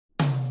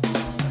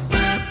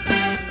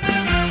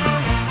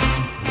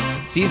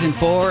Season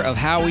 4 of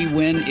How We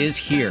Win is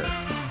here.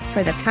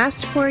 For the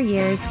past 4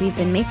 years, we've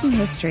been making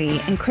history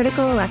in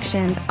critical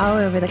elections all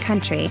over the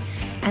country.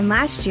 And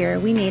last year,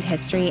 we made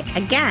history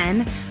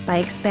again by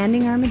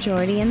expanding our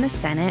majority in the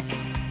Senate,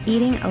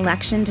 beating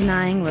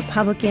election-denying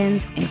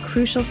Republicans in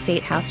crucial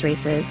state house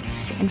races,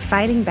 and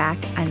fighting back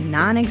a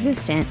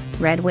non-existent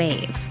red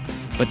wave.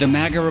 But the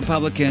MAGA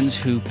Republicans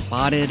who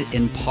plotted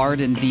and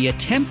pardoned the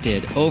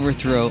attempted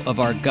overthrow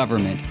of our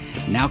government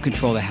now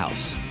control the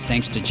House,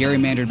 thanks to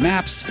gerrymandered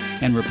maps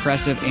and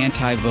repressive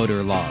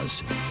anti-voter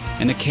laws.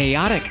 And the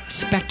chaotic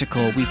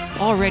spectacle we've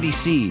already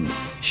seen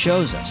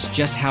shows us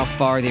just how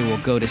far they will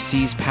go to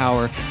seize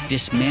power,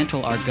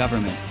 dismantle our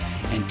government,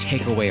 and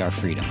take away our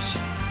freedoms.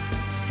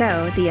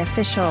 So, the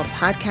official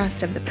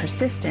podcast of The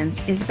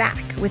Persistence is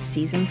back with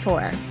Season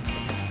 4.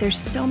 There's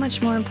so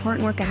much more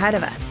important work ahead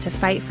of us to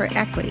fight for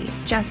equity,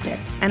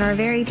 justice, and our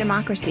very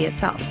democracy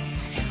itself.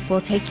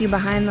 We'll take you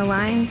behind the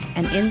lines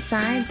and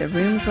inside the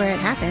rooms where it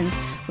happens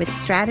with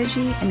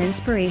strategy and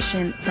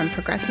inspiration from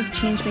progressive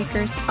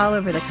changemakers all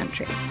over the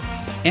country.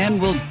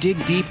 And we'll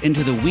dig deep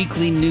into the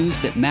weekly news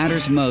that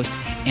matters most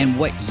and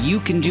what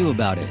you can do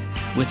about it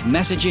with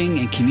messaging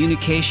and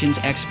communications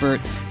expert,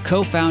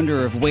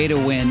 co-founder of Way to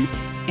Win,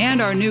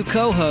 and our new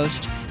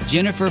co-host,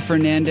 Jennifer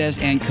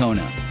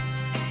Fernandez-Ancona.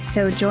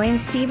 So join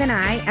Steve and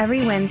I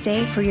every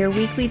Wednesday for your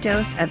weekly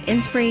dose of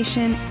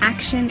inspiration,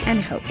 action,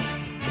 and hope.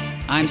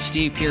 I'm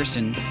Steve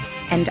Pearson.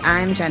 And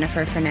I'm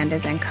Jennifer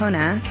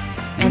Fernandez-Ancona.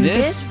 And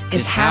this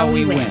is How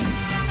We Win.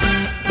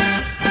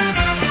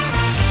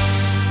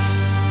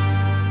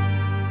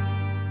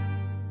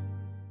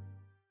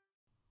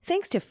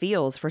 Thanks to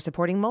Feels for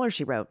supporting Mueller,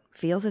 She Wrote.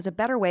 Feels is a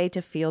better way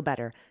to feel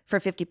better. For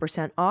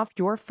 50% off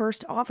your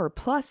first offer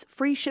plus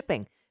free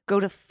shipping, go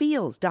to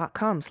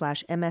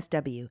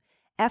feels.com/MSW.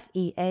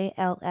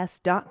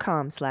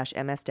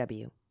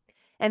 FEALS.com/MSW.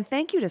 And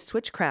thank you to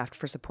Switchcraft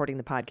for supporting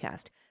the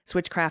podcast.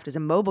 Switchcraft is a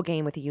mobile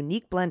game with a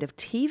unique blend of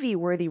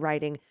TV-worthy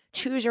writing,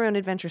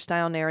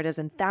 choose-your-own-adventure-style narratives,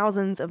 and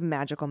thousands of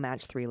magical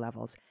Match 3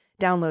 levels.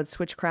 Download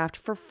Switchcraft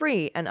for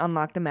free and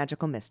unlock the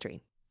magical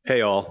mystery.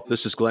 Hey all,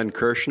 this is Glenn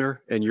Kirshner,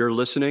 and you're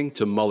listening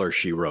to Mueller,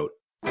 She Wrote.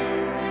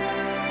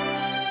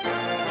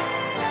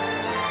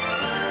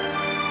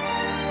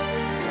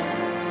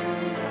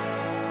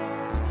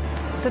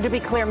 So to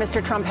be clear,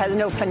 Mr. Trump has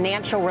no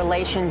financial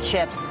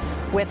relationships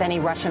with any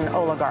Russian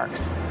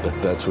oligarchs.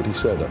 That's what he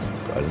said.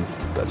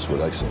 That's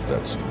what I said.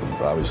 That's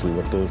obviously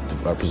what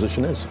our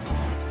position is.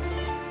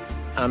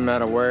 I'm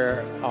not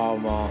aware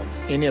of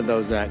any of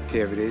those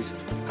activities.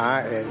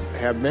 I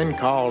have been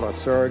called a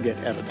surrogate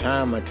at a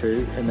time or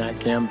two in that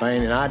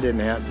campaign, and I did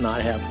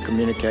not have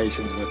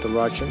communications with the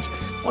Russians.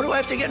 What do I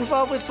have to get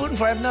involved with Putin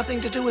for? I have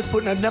nothing to do with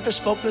Putin. I've never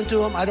spoken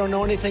to him. I don't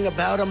know anything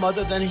about him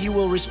other than he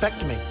will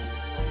respect me.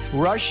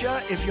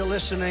 Russia, if you're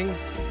listening,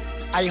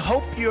 I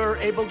hope you're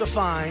able to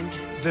find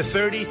the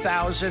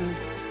 30,000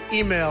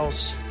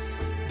 emails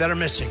that are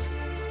missing.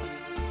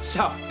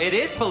 So, it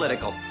is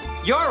political.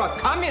 You're a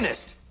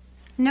communist.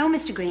 No,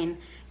 Mr. Green.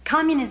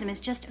 Communism is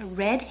just a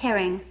red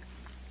herring.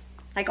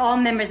 Like all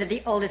members of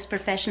the oldest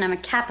profession, I'm a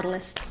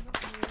capitalist.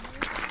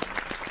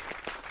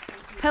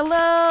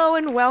 Hello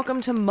and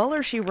welcome to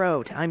Mueller, She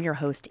Wrote. I'm your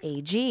host,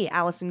 AG,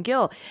 Allison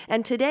Gill.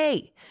 And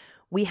today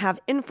we have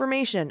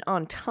information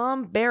on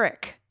Tom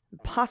Barrack,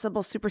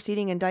 possible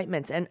superseding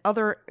indictments and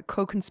other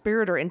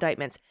co-conspirator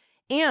indictments.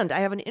 And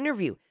I have an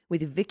interview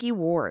with Vicky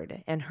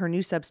Ward and her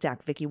new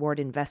Substack, Vicky Ward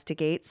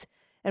Investigates.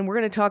 And we're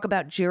going to talk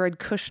about Jared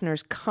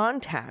Kushner's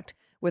contact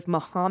with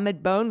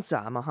Mohammed bin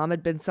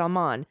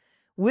Salman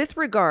with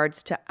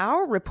regards to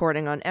our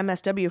reporting on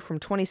MSW from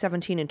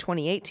 2017 and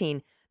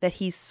 2018 that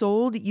he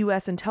sold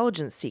U.S.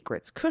 intelligence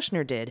secrets,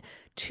 Kushner did,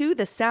 to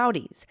the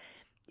Saudis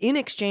in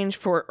exchange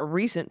for a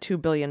recent $2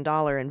 billion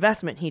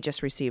investment he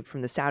just received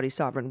from the Saudi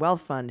Sovereign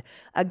Wealth Fund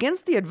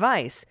against the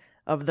advice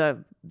of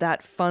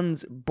that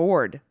fund's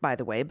board, by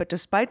the way. But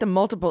despite the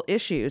multiple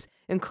issues,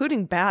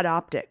 including bad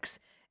optics,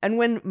 and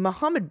when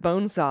Mohammed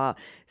bin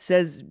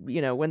says,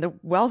 when the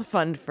wealth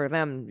fund for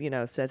them,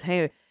 says,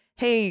 hey,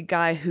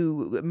 guy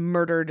who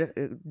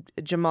murdered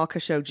Jamal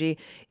Khashoggi,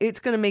 it's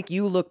going to make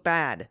you look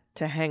bad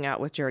to hang out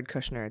with Jared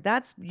Kushner.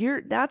 That's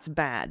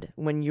bad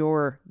when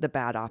you're the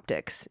bad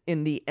optics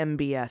in the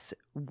MBS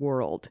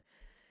world.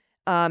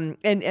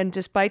 And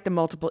despite the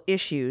multiple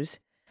issues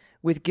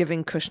with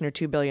giving Kushner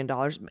 $2 billion,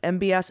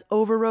 MBS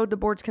overrode the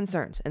board's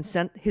concerns and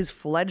sent his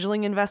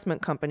fledgling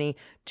investment company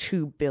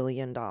 $2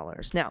 billion.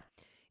 Now,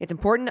 it's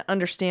important to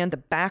understand the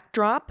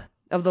backdrop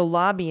of the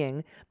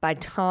lobbying by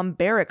Tom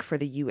Barrack for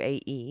the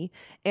UAE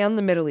and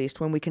the Middle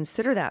East when we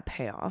consider that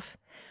payoff,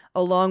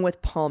 along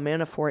with Paul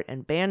Manafort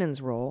and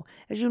Bannon's role.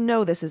 As you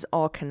know, this is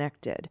all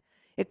connected.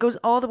 It goes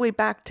all the way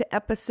back to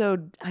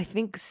episode, I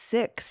think,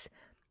 6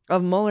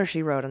 of Mueller,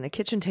 She Wrote on the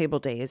kitchen table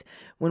days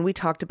when we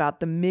talked about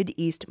the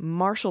Mideast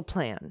Marshall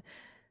Plan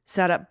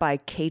set up by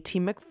K.T.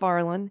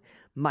 McFarlane,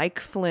 Mike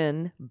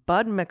Flynn,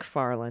 Bud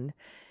McFarlane,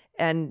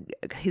 and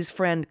his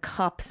friend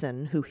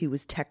Copson, who he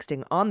was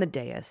texting on the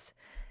dais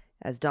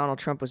as Donald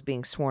Trump was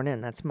being sworn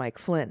in. That's Mike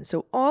Flynn.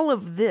 So all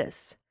of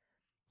this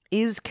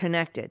is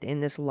connected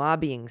in this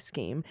lobbying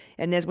scheme.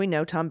 And as we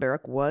know, Tom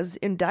Barrack was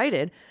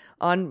indicted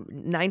on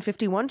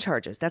 951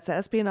 charges. That's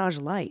espionage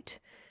light.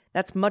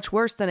 That's much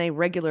worse than a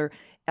regular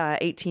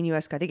 18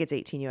 U.S. I think it's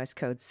 18 U.S.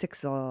 Code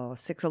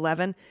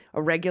 611,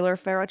 a regular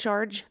FARA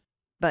charge,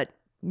 but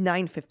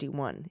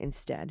 951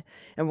 instead.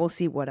 And we'll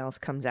see what else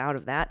comes out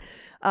of that.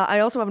 I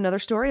also have another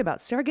story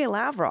about Sergei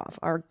Lavrov,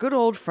 our good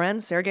old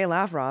friend Sergei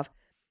Lavrov,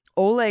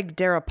 Oleg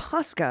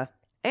Deripaska,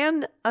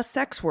 and a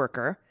sex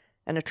worker,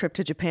 and a trip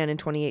to Japan in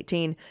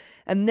 2018.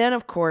 And then,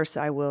 of course,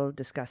 I will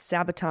discuss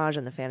sabotage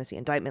and the Fantasy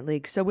Indictment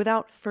League. So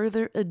without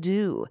further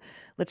ado,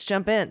 let's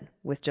jump in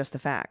with just the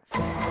facts.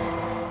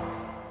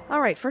 All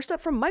right, first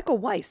up from Michael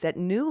Weiss at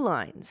New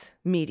Lines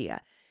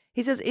Media.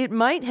 He says it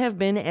might have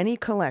been any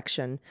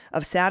collection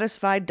of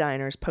satisfied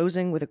diners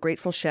posing with a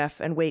grateful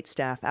chef and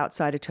waitstaff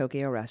outside a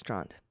Tokyo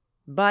restaurant.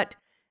 But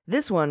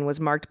this one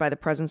was marked by the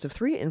presence of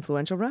three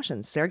influential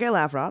Russians: Sergei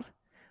Lavrov,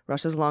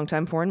 Russia's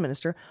longtime foreign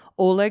minister;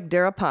 Oleg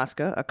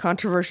Deripaska, a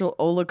controversial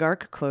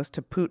oligarch close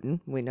to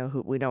Putin. We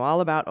know all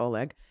about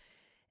Oleg;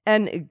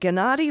 and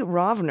Gennady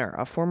Rovner,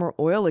 a former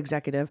oil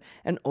executive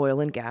and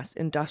oil and gas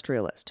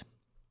industrialist.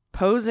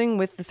 Posing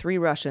with the three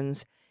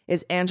Russians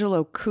is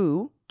Angelo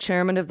Koo,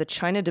 chairman of the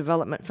China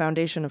Development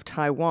Foundation of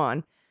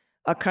Taiwan,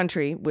 a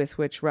country with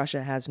which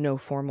Russia has no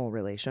formal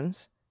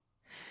relations.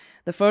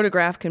 The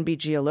photograph can be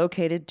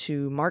geolocated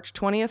to March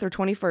 20th or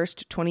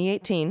 21st,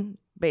 2018,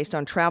 based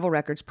on travel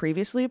records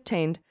previously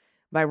obtained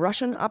by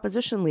Russian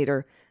opposition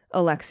leader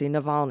Alexei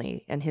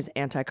Navalny and his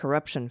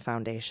anti-corruption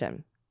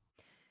foundation.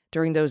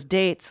 During those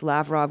dates,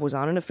 Lavrov was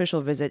on an official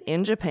visit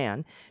in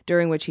Japan,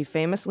 during which he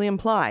famously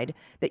implied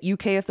that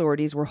UK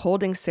authorities were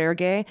holding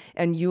Sergei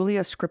and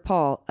Yulia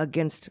Skripal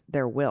against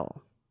their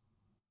will.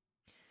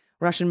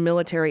 Russian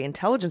military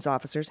intelligence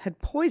officers had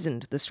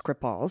poisoned the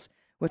Skripals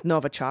with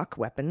Novichok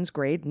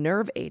weapons-grade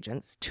nerve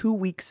agents 2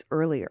 weeks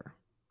earlier.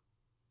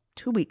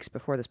 2 weeks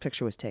before this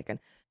picture was taken.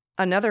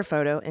 Another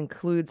photo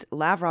includes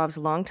Lavrov's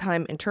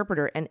longtime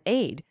interpreter and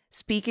aide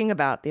speaking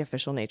about the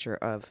official nature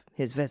of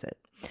his visit.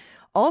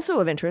 Also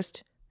of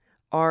interest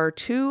are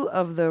two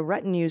of the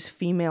retinue's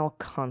female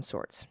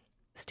consorts.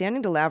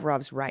 Standing to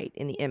Lavrov's right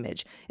in the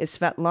image is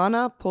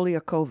Svetlana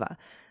Polyakova,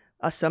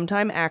 a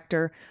sometime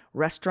actor,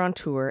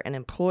 restaurateur, and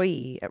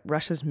employee at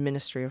Russia's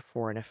Ministry of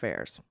Foreign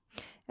Affairs,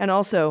 and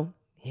also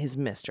his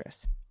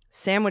mistress.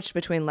 Sandwiched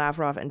between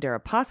Lavrov and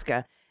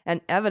Deripaska,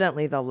 and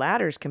evidently the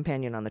latter's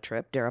companion on the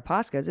trip,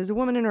 Deripaska's, is a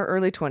woman in her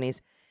early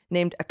 20s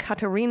named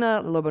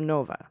Ekaterina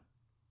Lobanova.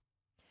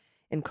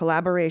 In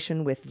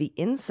collaboration with The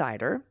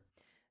Insider,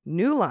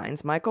 New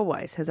Lines' Michael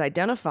Weiss has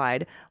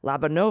identified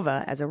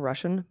Lobanova as a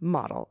Russian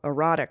model,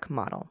 erotic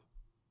model.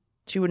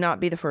 She would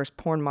not be the first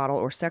porn model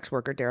or sex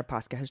worker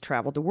Deripaska has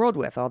traveled the world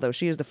with, although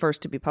she is the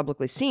first to be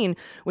publicly seen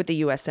with the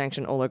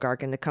U.S.-sanctioned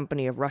oligarch in the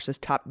company of Russia's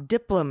top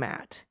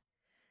diplomat,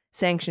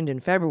 sanctioned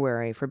in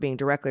February for being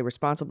directly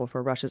responsible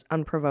for Russia's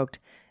unprovoked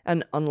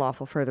and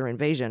unlawful further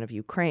invasion of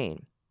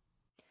Ukraine.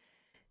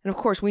 And of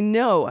course, we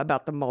know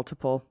about the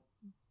multiple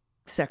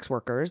sex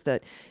workers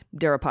that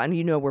Deripaska,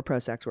 you know we're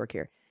pro-sex work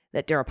here,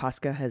 that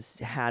Deripaska has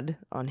had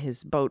on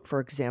his boat, for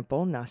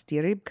example,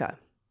 Nastya Rybka.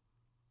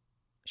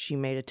 She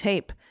made a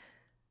tape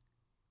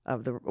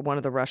of one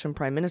of the Russian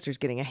prime ministers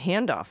getting a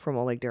handoff from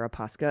Oleg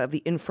Deripaska of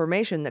the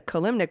information that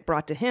Kilimnik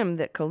brought to him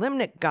that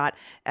Kilimnik got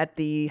at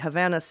the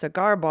Havana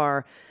Cigar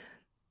Bar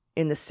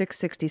in the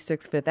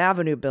 666 Fifth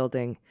Avenue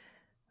building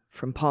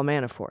from Paul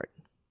Manafort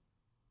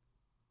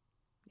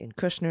in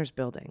Kushner's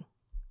building.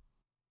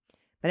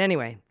 But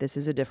anyway, this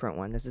is a different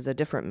one. This is a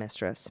different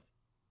mistress.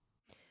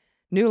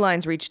 New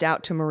Lines reached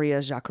out to Maria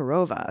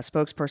Zakharova, a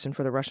spokesperson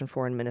for the Russian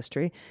Foreign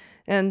Ministry,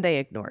 and they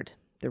ignored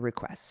the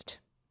request.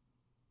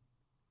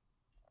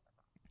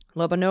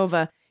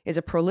 Lobanova is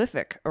a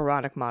prolific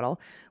erotic model,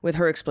 with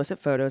her explicit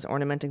photos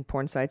ornamenting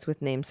porn sites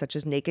with names such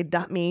as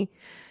Naked.me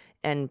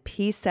and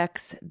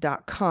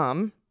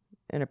psex.com.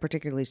 In a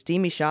particularly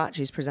steamy shot,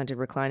 she's presented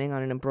reclining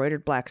on an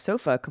embroidered black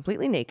sofa,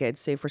 completely naked,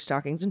 save for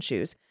stockings and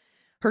shoes.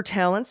 Her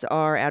talents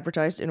are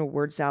advertised in a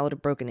word salad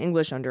of broken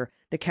English under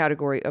the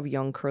category of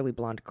young curly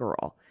blonde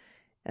girl,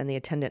 and the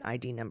attendant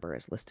ID number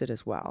is listed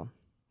as well.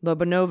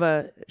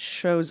 Lobanova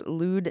shows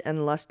lewd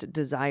and lust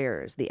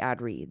desires, the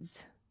ad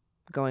reads,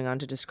 going on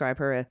to describe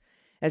her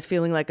as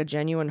feeling like a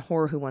genuine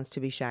whore who wants to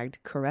be shagged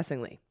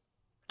caressingly.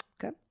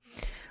 Okay.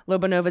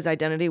 Lobanova's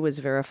identity was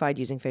verified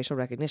using facial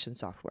recognition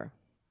software.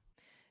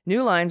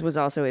 New Lines was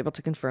also able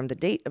to confirm the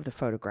date of the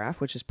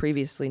photograph, which has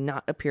previously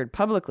not appeared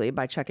publicly,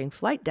 by checking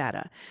flight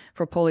data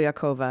for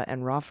Polyakova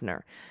and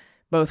Rovner.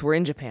 Both were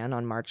in Japan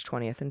on March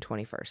 20th and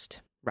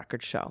 21st.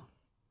 Records show.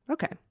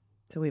 Okay,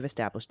 so we've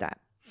established that.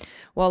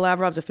 While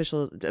Lavrov's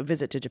official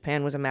visit to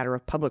Japan was a matter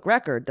of public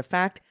record, the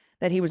fact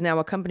that he was now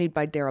accompanied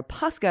by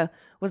Deripaska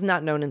was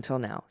not known until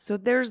now. So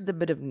there's the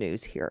bit of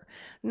news here.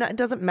 It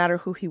doesn't matter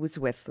who he was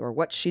with or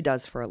what she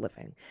does for a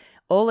living.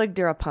 Oleg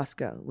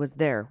Deripaska was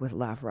there with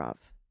Lavrov.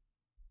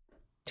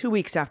 2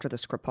 weeks after the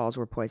Skripals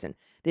were poisoned.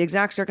 The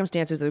exact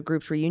circumstances of the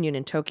group's reunion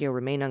in Tokyo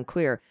remain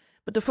unclear,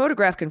 But the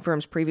photograph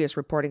confirms previous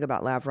reporting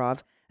about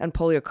Lavrov and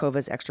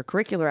Polyakova's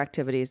extracurricular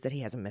activities, that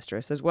he has a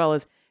mistress, as well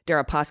as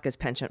Deripaska's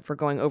penchant for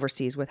going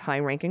overseas with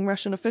high-ranking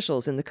Russian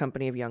officials in the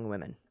company of young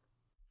women.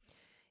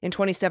 In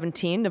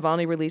 2017,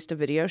 Navalny released a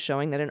video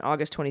showing that in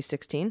August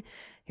 2016,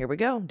 here we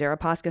go,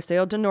 Deripaska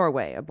sailed to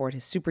Norway aboard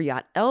his super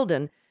yacht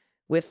Eldon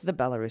with the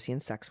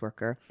Belarusian sex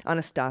worker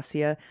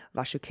Anastasia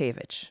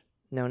Vashukevich,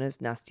 known as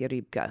Nastya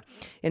Rybka.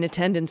 In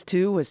attendance,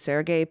 too, was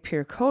Sergei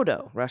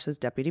Pirkodo, Russia's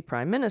deputy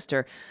prime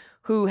minister,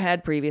 who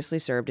had previously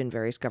served in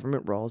various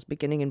government roles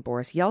beginning in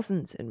Boris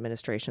Yeltsin's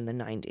administration in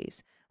the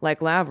 90s.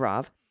 Like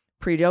Lavrov,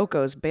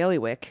 Pridoko's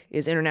bailiwick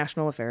is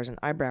international affairs and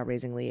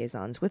eyebrow-raising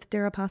liaisons with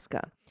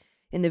Deripaska.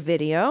 In the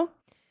video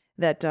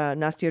that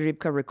Nastya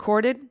Rybka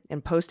recorded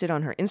and posted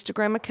on her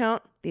Instagram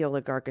account, the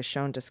oligarch is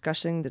shown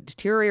discussing the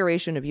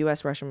deterioration of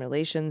U.S.-Russian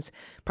relations,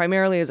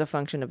 primarily as a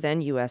function of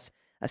then U.S.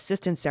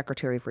 Assistant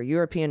Secretary for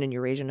European and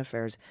Eurasian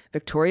Affairs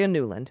Victoria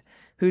Nuland,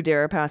 who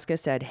Deripaska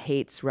said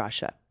hates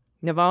Russia.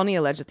 Navalny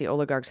alleged that the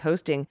oligarch's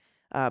hosting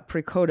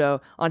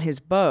Prikodko on his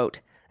boat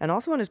and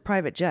also on his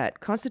private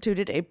jet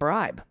constituted a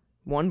bribe,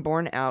 one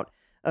born out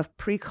of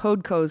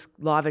Prikodko's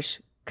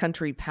lavish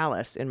country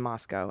palace in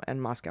Moscow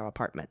and Moscow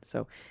apartment.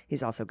 So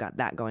he's also got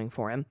that going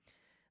for him.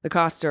 The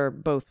costs are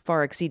both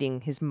far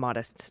exceeding his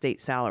modest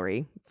state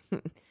salary,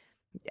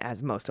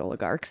 as most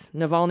oligarchs.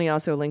 Navalny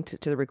also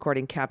linked to the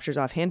recording captures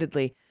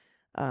offhandedly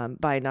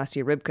by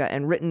Nastya Rybka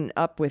and written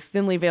up with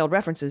thinly veiled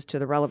references to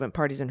the relevant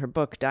parties in her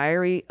book,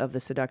 Diary of the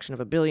Seduction of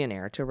a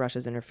Billionaire, to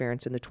Russia's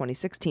interference in the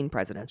 2016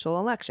 presidential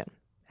election.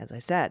 As I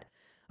said,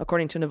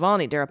 according to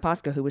Navalny,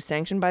 Deripaska, who was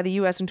sanctioned by the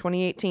U.S. in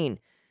 2018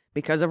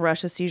 because of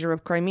Russia's seizure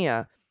of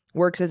Crimea,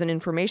 works as an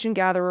information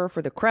gatherer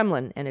for the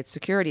Kremlin and its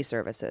security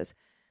services.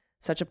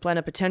 Such a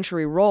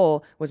plenipotentiary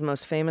role was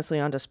most famously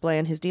on display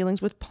in his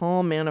dealings with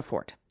Paul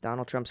Manafort,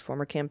 Donald Trump's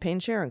former campaign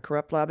chair and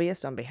corrupt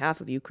lobbyist on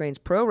behalf of Ukraine's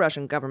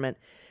pro-Russian government,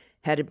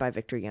 headed by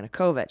Viktor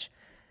Yanukovych.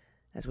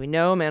 As we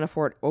know,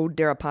 Manafort owed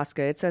Deripaska,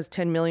 it says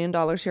 $10 million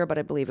here, but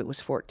I believe it was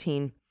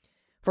 14,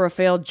 for a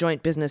failed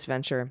joint business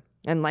venture,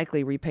 and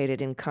likely repaid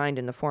it in kind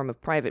in the form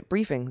of private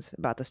briefings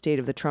about the state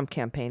of the Trump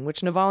campaign,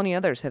 which Navalny and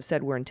others have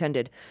said were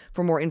intended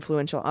for more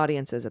influential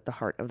audiences at the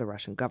heart of the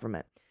Russian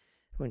government.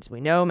 As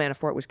we know,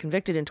 Manafort was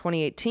convicted in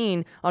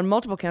 2018 on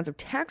multiple counts of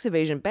tax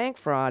evasion, bank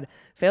fraud,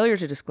 failure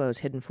to disclose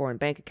hidden foreign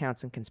bank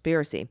accounts, and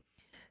conspiracy.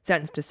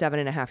 Sentenced to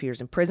 7.5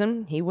 years in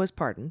prison, he was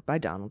pardoned by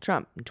Donald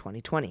Trump in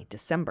 2020,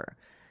 December.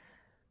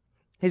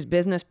 His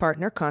business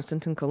partner,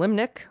 Konstantin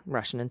Kilimnik,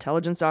 Russian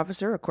intelligence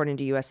officer, according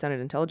to U.S.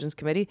 Senate Intelligence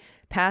Committee,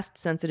 passed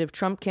sensitive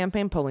Trump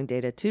campaign polling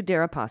data to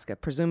Deripaska,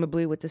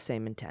 presumably with the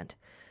same intent.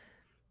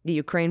 The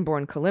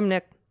Ukraine-born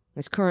Kilimnik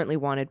is currently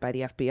wanted by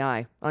the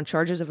FBI on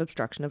charges of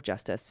obstruction of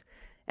justice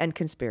and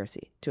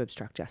conspiracy to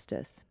obstruct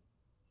justice.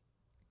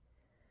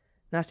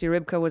 Nastya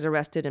Rybka was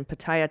arrested in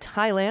Pattaya,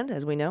 Thailand,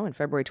 as we know, in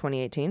February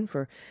 2018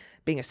 for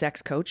being a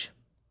sex coach.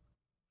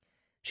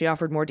 She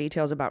offered more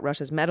details about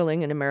Russia's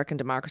meddling in American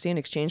democracy in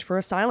exchange for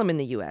asylum in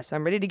the U.S.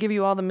 I'm ready to give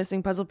you all the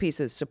missing puzzle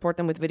pieces, support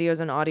them with videos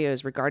and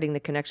audios regarding the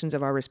connections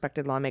of our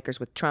respected lawmakers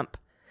with Trump,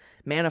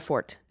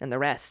 Manafort, and the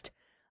rest.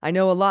 I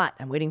know a lot.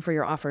 I'm waiting for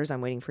your offers.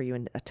 I'm waiting for you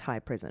in a Thai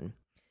prison.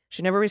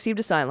 She never received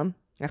asylum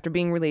after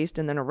being released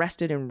and then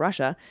arrested in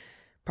Russia,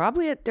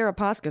 probably at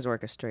Deripaska's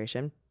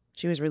orchestration.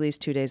 She was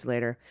released 2 days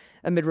later,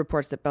 amid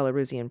reports that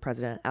Belarusian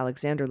President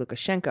Alexander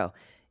Lukashenko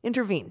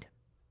intervened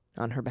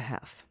on her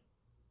behalf.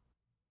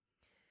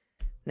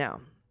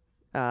 Now,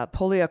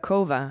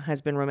 Polyakova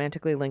has been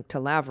romantically linked to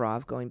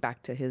Lavrov, going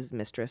back to his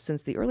mistress,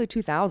 since the early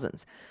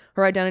 2000s.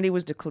 Her identity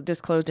was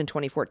disclosed in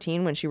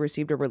 2014 when she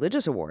received a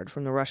religious award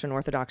from the Russian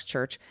Orthodox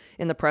Church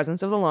in the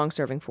presence of the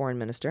long-serving foreign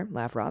minister,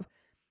 Lavrov.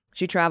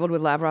 She traveled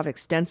with Lavrov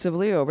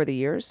extensively over the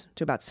years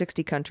to about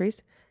 60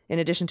 countries. In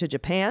addition to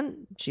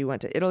Japan, she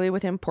went to Italy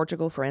with him,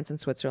 Portugal, France, and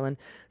Switzerland.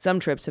 Some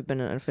trips have been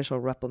an official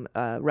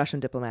Russian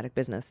diplomatic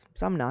business,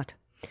 some not.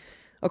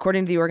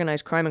 According to the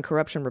Organized Crime and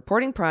Corruption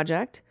Reporting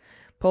Project,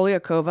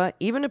 Polyakova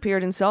even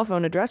appeared in cell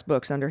phone address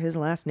books under his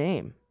last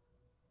name.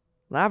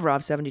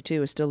 Lavrov,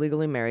 72, is still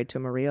legally married to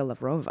Maria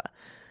Lavrova,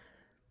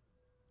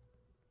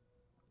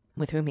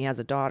 with whom he has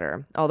a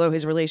daughter, although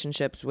his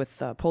relationships with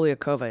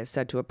Polyakova is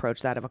said to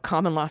approach that of a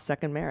common-law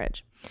second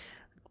marriage.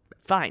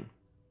 Fine.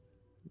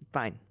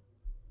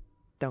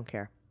 Don't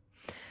care.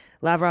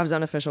 Lavrov's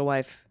unofficial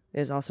wife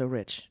is also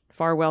rich,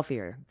 far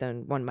wealthier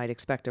than one might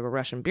expect of a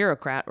Russian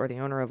bureaucrat or the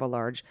owner of a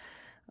largely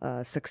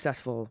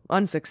unsuccessful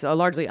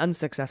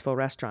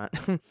restaurant.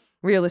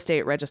 Real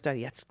estate registered.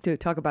 Yes, to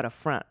talk about a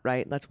front,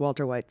 right? That's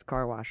Walter White's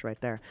car wash right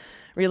there.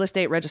 Real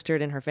estate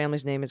registered in her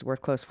family's name is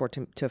worth close to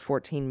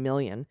 $14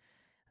 million.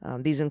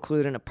 These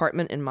include an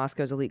apartment in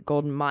Moscow's elite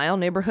Golden Mile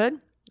neighborhood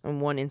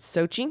and one in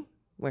Sochi,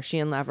 where she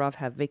and Lavrov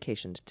have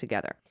vacationed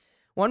together.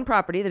 One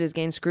property that has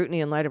gained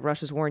scrutiny in light of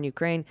Russia's war in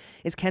Ukraine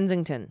is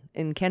Kensington,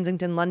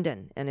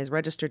 London, and is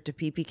registered to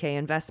PPK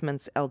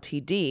Investments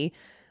Ltd.,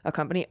 a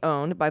company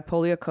owned by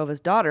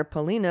Polyakova's daughter,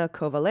 Polina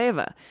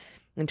Kovaleva.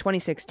 In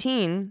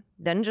 2016,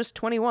 then just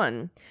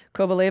 21,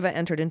 Kovaleva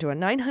entered into a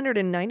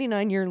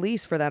 999-year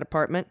lease for that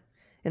apartment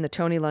in the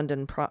Tony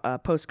London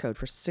postcode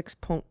for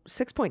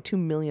 $6.2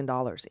 million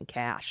in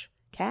cash.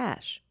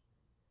 Cash.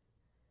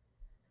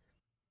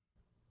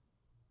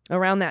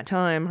 Around that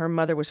time, her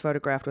mother was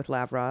photographed with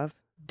Lavrov,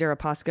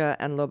 Deripaska,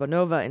 and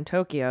Lobanova in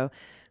Tokyo.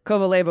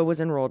 Kovaleva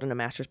was enrolled in a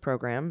master's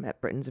program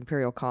at Britain's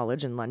Imperial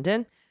College in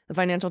London. The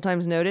Financial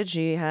Times noted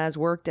she has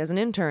worked as an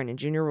intern in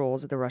junior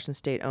roles at the Russian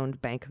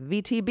state-owned bank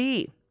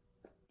VTB.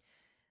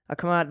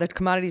 The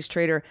commodities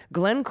trader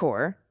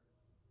Glencore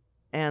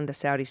and the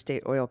Saudi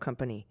State Oil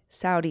Company,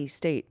 Saudi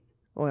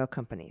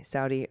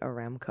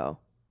Aramco.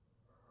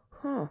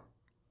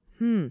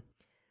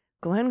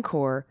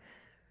 Glencore,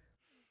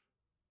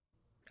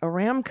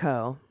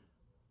 Aramco.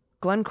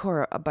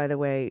 Glencore, by the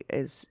way,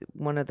 is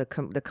one of the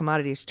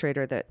commodities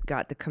trader that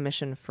got the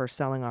commission for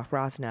selling off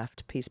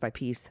Rosneft piece by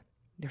piece.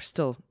 There's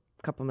still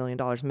a couple $1 million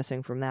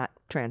missing from that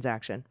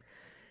transaction.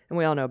 And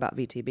we all know about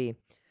VTB.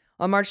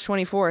 On March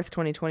 24th,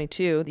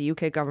 2022, the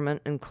UK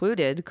government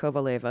included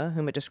Kovaleva,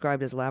 whom it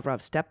described as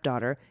Lavrov's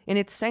stepdaughter, in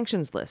its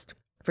sanctions list,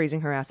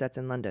 freezing her assets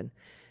in London,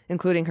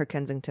 including her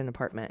Kensington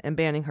apartment, and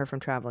banning her from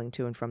traveling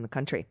to and from the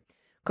country.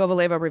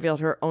 Kovaleva revealed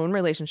her own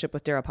relationship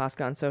with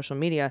Deripaska on social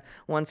media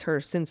once her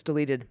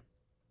since-deleted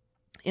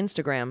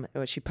Instagram.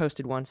 She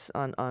posted once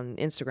on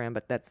Instagram,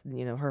 but that's,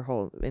 her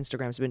whole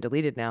Instagram's been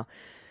deleted now.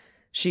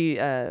 She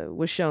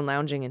was shown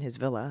lounging in his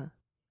villa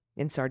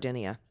in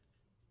Sardinia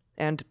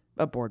and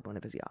aboard one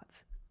of his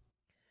yachts.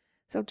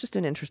 So just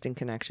an interesting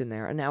connection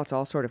there. And now it's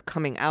all sort of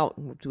coming out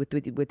with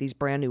these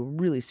brand new,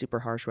 really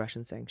super harsh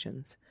Russian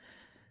sanctions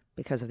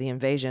because of the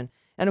invasion.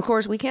 And of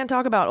course, we can't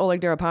talk about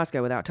Oleg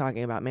Deripaska without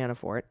talking about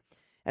Manafort.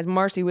 As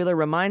Marcy Wheeler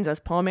reminds us,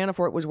 Paul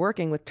Manafort was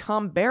working with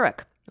Tom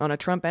Barrack on a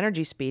Trump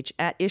energy speech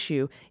at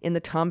issue in the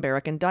Tom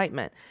Barrack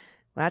indictment.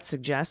 That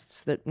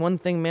suggests that one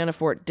thing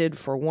Manafort did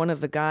for one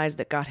of the guys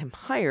that got him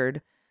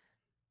hired,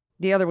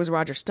 the other was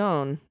Roger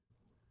Stone,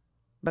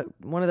 but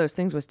one of those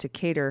things was to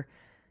cater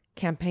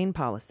campaign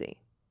policy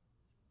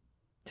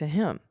to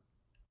him.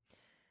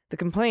 The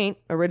complaint,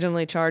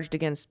 originally charged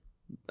against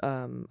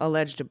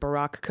alleged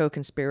Barack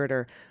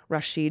co-conspirator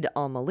Rashid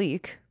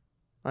al-Malik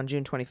on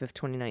June 25th,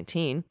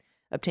 2019,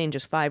 obtained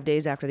just 5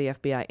 days after the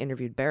FBI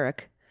interviewed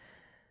Barrack,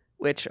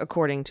 which,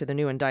 according to the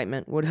new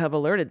indictment, would have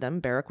alerted them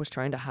Barrack was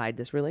trying to hide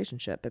this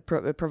relationship. It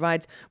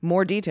provides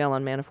more detail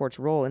on Manafort's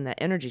role in that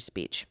energy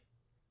speech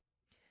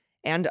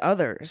and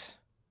other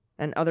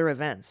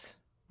events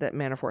that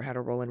Manafort had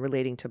a role in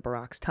relating to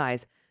Barack's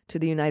ties to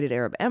the United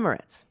Arab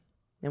Emirates.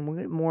 And we'll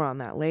get more on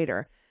that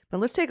later. But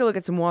let's take a look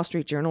at some Wall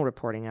Street Journal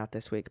reporting out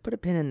this week. Put a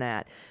pin in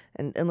that.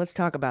 And let's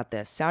talk about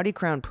this. Saudi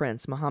Crown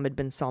Prince Mohammed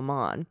bin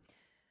Salman,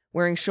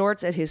 wearing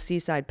shorts at his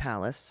seaside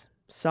palace,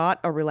 sought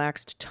a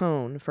relaxed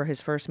tone for his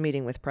first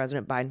meeting with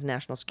President Biden's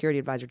National Security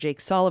Advisor Jake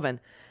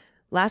Sullivan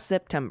last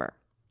September.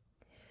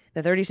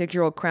 The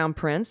 36-year-old Crown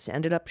Prince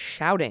ended up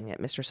shouting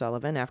at Mr.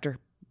 Sullivan after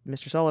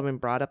Mr. Sullivan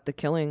brought up the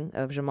killing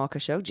of Jamal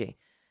Khashoggi.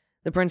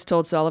 The prince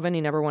told Sullivan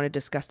he never wanted to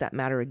discuss that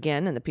matter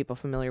again, and the people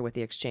familiar with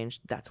the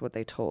exchange, that's what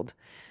they told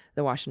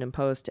the Washington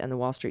Post and the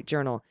Wall Street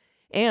Journal.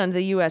 And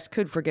the U.S.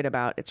 could forget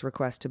about its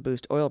request to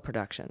boost oil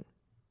production.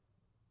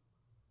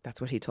 That's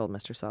what he told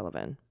Mr.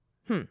 Sullivan.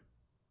 The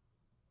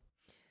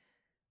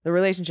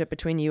relationship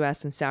between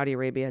U.S. and Saudi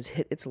Arabia has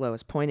hit its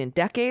lowest point in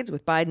decades,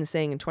 with Biden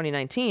saying in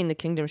 2019 the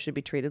kingdom should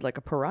be treated like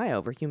a pariah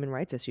over human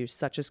rights issues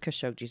such as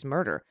Khashoggi's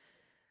murder.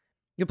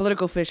 The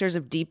political fissures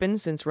have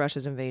deepened since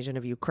Russia's invasion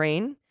of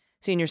Ukraine.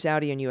 Senior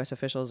Saudi and U.S.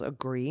 officials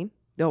agree.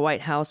 The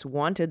White House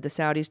wanted the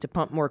Saudis to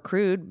pump more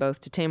crude, both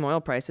to tame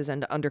oil prices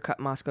and to undercut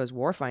Moscow's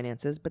war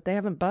finances, but they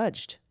haven't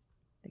budged.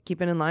 They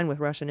keep it in line with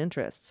Russian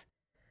interests.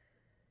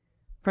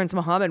 Prince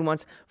Mohammed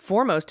wants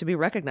foremost to be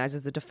recognized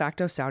as the de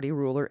facto Saudi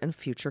ruler and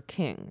future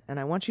king. And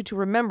I want you to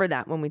remember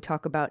that when we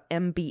talk about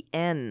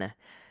MBN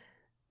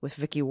with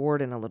Vicky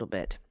Ward in a little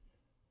bit.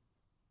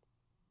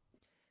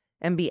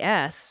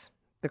 MBS,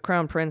 the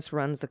Crown Prince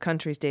runs the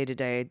country's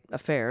day-to-day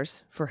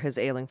affairs for his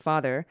ailing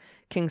father,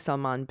 King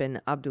Salman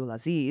bin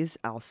Abdulaziz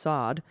Al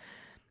Saud,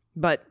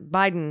 but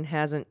Biden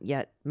hasn't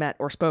yet met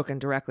or spoken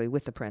directly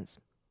with the prince.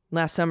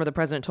 Last summer, the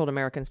president told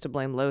Americans to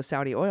blame low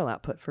Saudi oil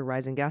output for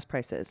rising gas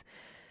prices.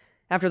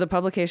 After the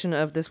publication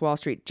of this Wall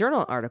Street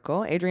Journal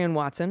article, Adrienne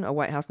Watson, a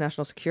White House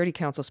National Security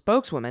Council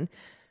spokeswoman,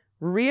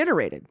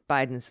 reiterated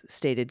Biden's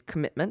stated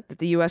commitment that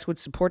the U.S. would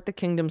support the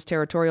kingdom's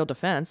territorial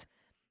defense.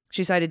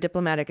 She cited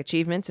diplomatic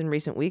achievements in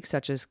recent weeks,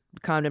 such as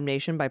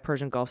condemnation by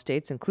Persian Gulf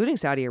states, including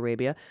Saudi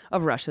Arabia,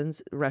 of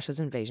Russia's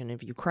invasion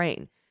of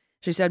Ukraine.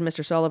 She said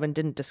Mr. Sullivan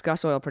didn't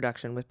discuss oil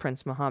production with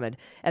Prince Mohammed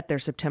at their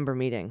September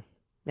meeting,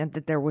 and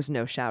that there was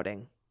no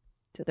shouting.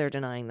 So they're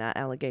denying that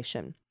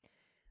allegation.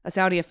 A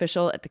Saudi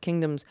official at the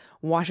kingdom's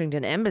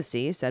Washington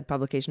embassy said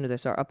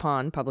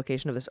upon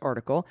publication of this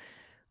article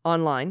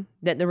online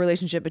that the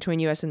relationship between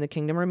U.S. and the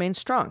kingdom remains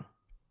strong.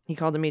 He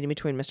called the meeting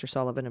between Mr.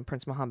 Sullivan and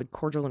Prince Mohammed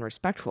cordial and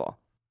respectful.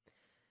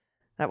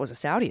 That was a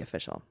Saudi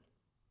official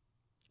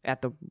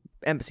at the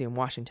embassy in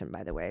Washington,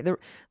 by the way.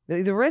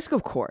 The risk,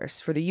 of course,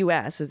 for the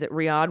U.S. is that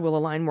Riyadh will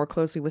align more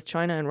closely with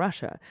China and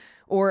Russia,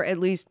 or at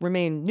least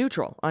remain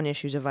neutral on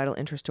issues of vital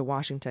interest to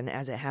Washington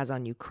as it has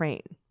on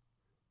Ukraine.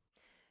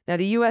 Now,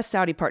 the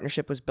U.S.-Saudi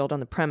partnership was built on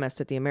the premise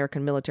that the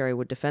American military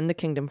would defend the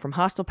kingdom from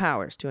hostile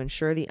powers to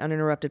ensure the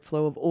uninterrupted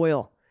flow of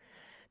oil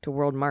to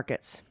world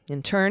markets.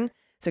 In turn,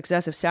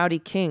 successive Saudi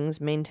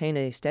kings maintained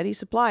a steady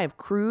supply of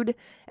crude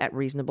at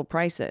reasonable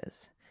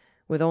prices,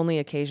 with only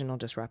occasional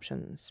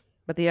disruptions.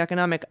 But the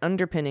economic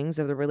underpinnings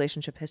of the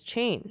relationship has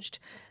changed.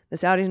 The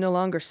Saudis no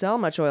longer sell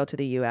much oil to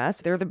the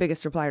U.S. They're the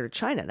biggest supplier to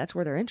China. That's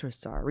where their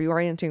interests are,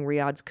 reorienting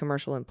Riyadh's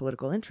commercial and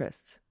political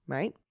interests,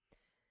 right?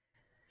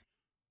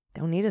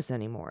 Don't need us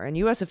anymore. And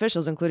U.S.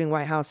 officials, including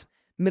White House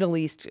Middle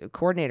East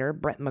coordinator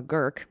Brett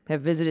McGurk,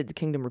 have visited the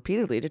kingdom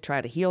repeatedly to try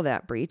to heal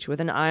that breach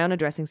with an eye on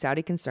addressing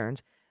Saudi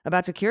concerns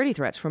about security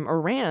threats from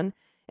Iran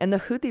and the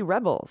Houthi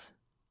rebels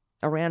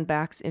Iran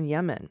backs in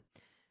Yemen.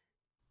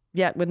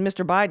 Yet, with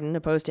Mr. Biden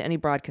opposed to any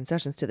broad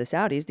concessions to the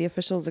Saudis, the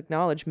officials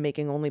acknowledge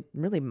making only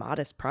really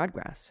modest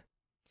progress.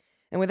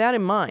 And with that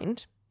in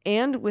mind,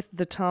 and with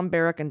the Tom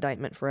Barrack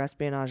indictment for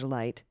espionage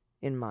light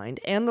in mind,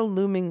 and the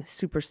looming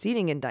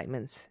superseding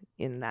indictments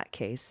in that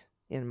case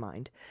in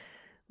mind,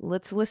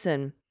 let's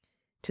listen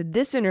to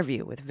this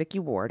interview with Vicky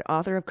Ward,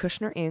 author of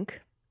Kushner, Inc.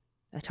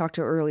 I talked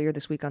to her earlier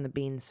this week on The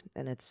Beans,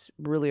 and it's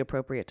really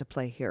appropriate to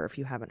play here if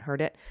you haven't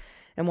heard it.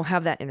 And we'll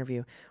have that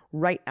interview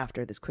right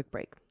after this quick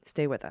break.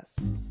 Stay with us.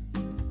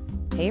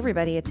 Hey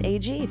everybody, it's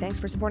AG. Thanks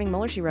for supporting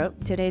Mueller, She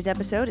Wrote. Today's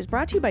episode is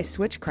brought to you by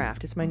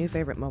Switchcraft. It's my new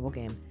favorite mobile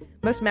game.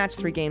 Most Match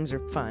 3 games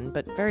are fun,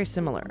 but very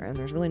similar, and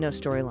there's really no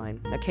storyline.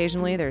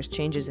 Occasionally there's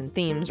changes in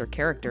themes or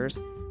characters,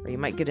 or you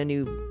might get a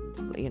new,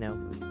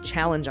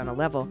 challenge on a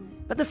level,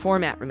 but the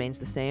format remains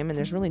the same, and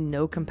there's really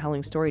no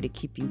compelling story to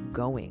keep you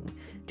going,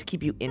 to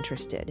keep you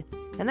interested.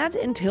 And that's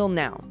until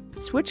now.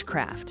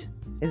 Switchcraft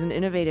is an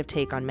innovative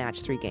take on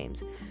Match 3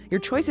 games. Your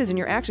choices and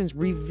your actions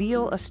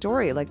reveal a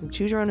story, like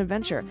Choose Your Own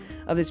Adventure,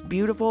 of this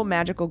beautiful,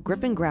 magical,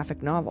 gripping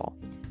graphic novel.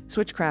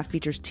 Switchcraft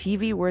features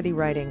TV-worthy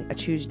writing, a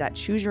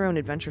choose your own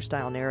adventure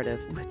style narrative.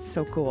 It's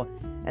so cool.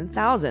 And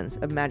thousands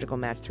of magical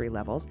Match 3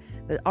 levels.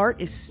 The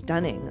art is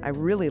stunning. I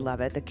really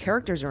love it. The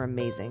characters are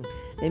amazing.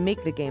 They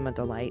make the game a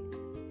delight.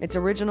 It's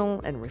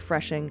original and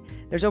refreshing.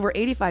 There's over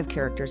 85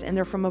 characters, and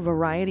they're from a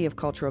variety of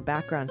cultural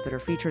backgrounds that are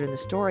featured in the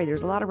story.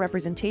 There's a lot of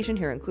representation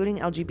here, including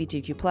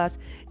LGBTQ+,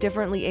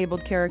 differently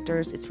abled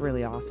characters. It's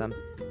really awesome.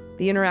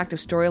 The interactive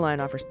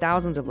storyline offers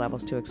thousands of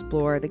levels to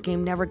explore. The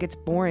game never gets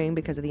boring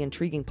because of the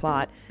intriguing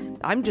plot.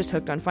 I'm just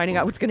hooked on finding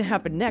out what's going to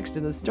happen next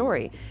in the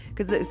story.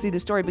 Because, the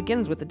story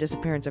begins with the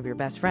disappearance of your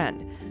best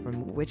friend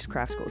from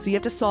witchcraft school. So you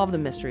have to solve the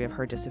mystery of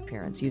her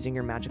disappearance using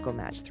your magical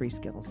Match 3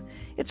 skills.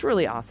 It's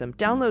really awesome.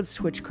 Download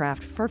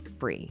Switchcraft for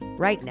free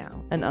right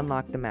now and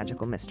unlock the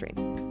magical mystery.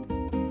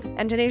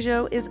 And today's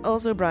show is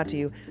also brought to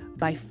you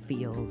by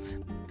Feels.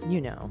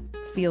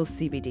 Feels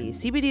CBD.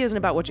 CBD isn't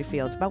about what you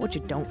feel, it's about what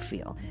you don't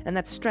feel. And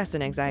that's stress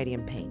and anxiety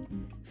and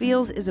pain.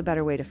 Feels is a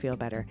better way to feel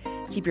better.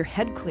 Keep your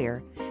head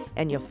clear,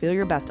 and you'll feel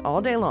your best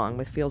all day long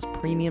with Feels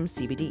Premium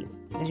CBD.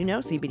 As you know,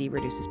 CBD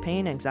reduces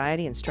pain,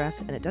 anxiety, and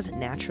stress, and it does it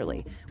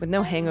naturally, with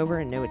no hangover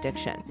and no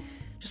addiction.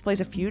 Just place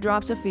a few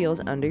drops of Feels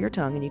under your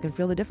tongue, and you can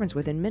feel the difference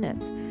within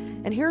minutes.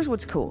 And here's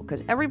what's cool,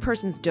 because every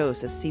person's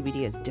dose of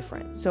CBD is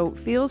different. So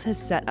Feels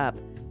has set up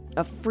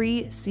a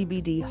free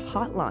CBD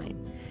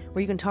hotline,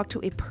 where you can talk to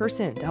a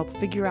person to help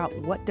figure out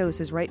what dose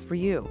is right for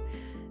you.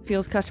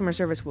 Feels customer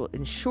service will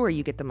ensure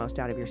you get the most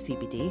out of your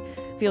CBD.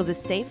 Feels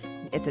is safe.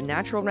 It's a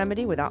natural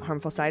remedy without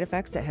harmful side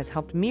effects that has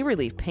helped me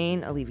relieve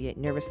pain, alleviate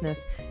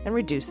nervousness, and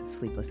reduce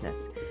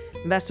sleeplessness.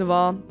 Best of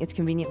all, it's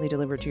conveniently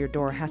delivered to your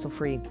door,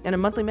 hassle-free. And a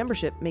monthly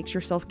membership makes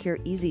your self-care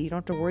easy. You don't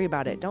have to worry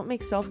about it. Don't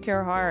make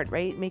self-care hard,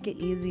 right? Make it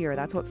easier.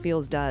 That's what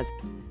Feels does.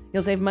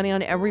 You'll save money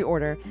on every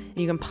order, and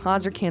you can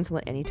pause or cancel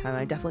at any time.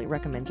 I definitely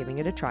recommend giving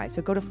it a try.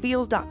 So go to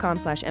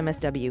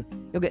feels.com/MSW.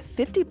 You'll get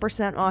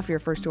 50% off your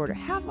first order,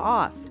 half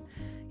off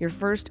your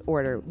first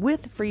order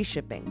with free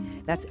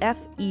shipping. That's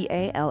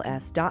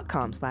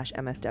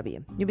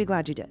FEALS.com/MSW. You'll be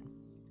glad you did.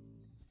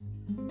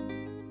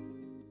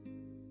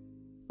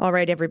 All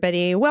right,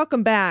 everybody,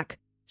 welcome back.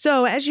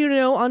 So, as you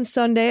know, on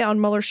Sunday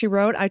on Mueller, She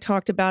Wrote, I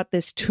talked about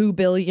this $2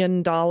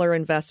 billion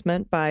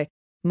investment by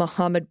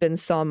Mohammed bin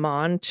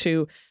Salman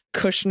to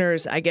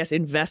Kushner's,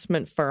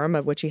 investment firm,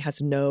 of which he has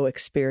no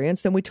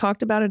experience. Then we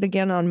talked about it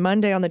again on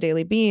Monday on the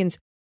Daily Beans,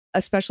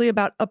 especially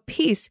about a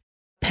piece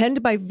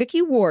penned by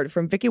Vicky Ward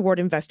from Vicky Ward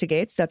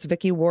Investigates. That's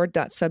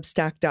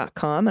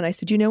vickyward.substack.com. And I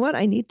said, you know what?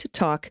 I need to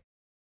talk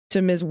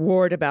to Ms.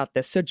 Ward about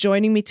this. So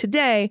joining me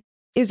today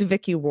is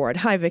Vicky Ward.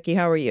 Hi, Vicky.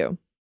 How are you?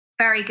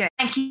 Very good.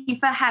 Thank you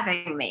for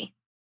having me.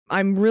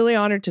 I'm really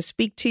honored to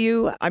speak to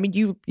you. I mean,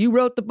 you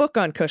wrote the book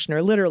on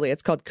Kushner, literally.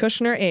 It's called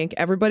Kushner, Inc.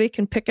 Everybody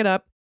can pick it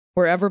up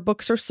wherever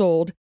books are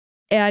sold.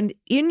 And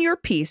in your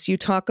piece, you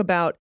talk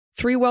about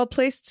 3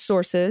 well-placed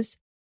sources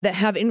that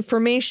have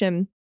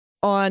information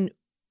on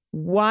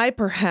why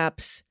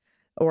perhaps,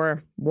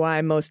 or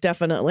why most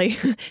definitely,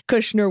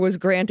 Kushner was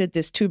granted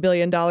this $2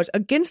 billion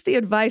against the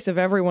advice of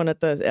everyone at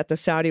the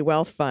Saudi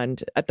Wealth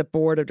Fund, at the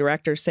board of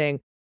directors, saying,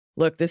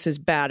 look, this is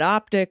bad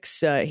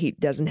optics. He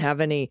doesn't have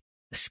any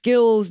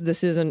skills.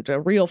 This isn't a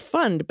real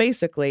fund,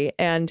 basically.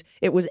 And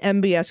it was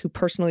MBS who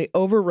personally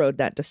overrode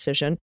that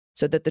decision.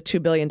 so that the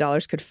 $2 billion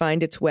could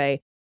find its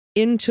way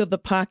into the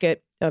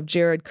pocket of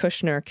Jared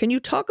Kushner. Can you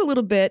talk a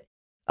little bit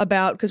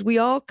about, because we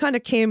all kind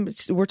of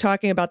we're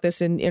talking about this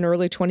in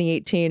early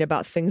 2018,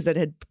 about things that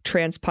had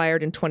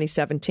transpired in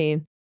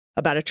 2017,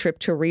 about a trip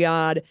to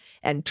Riyadh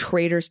and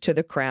traitors to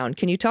the crown.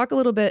 Can you talk a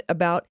little bit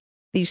about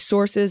these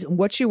sources and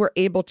what you were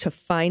able to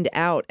find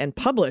out and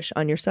publish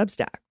on your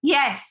Substack?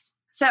 Yes.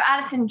 So,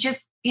 Alison,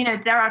 just,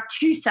 there are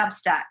 2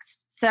 Substacks.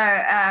 So,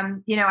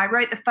 I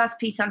wrote the first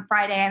piece on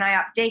Friday and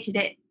I updated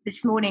it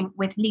this morning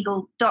with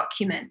legal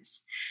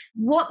documents.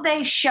 What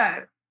they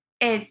show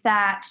is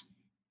that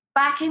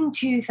back in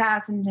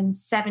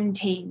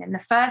 2017, in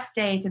the first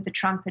days of the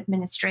Trump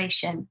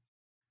administration,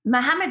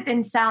 Mohammed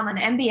bin Salman,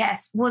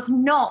 MBS, was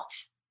not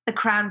the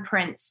crown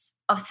prince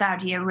of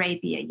Saudi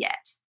Arabia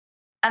yet.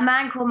 A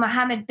man called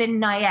Mohammed bin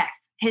Nayef,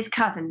 his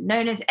cousin,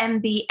 known as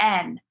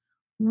MBN,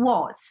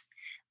 was.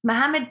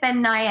 Mohammed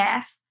bin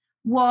Nayef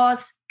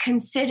was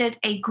considered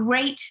a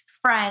great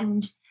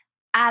friend,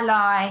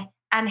 ally,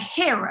 and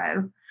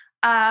hero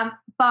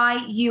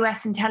by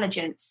US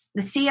intelligence.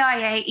 The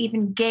CIA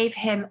even gave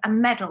him a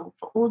medal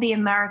for all the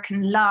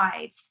American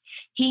lives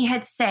he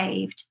had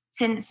saved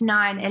since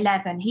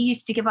 9/11. He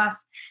used to give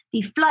us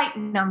the flight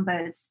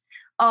numbers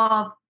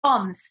of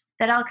bombs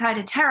that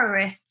al-Qaeda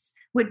terrorists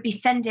would be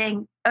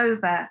sending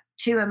over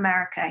to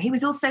America. He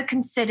was also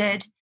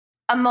considered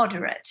a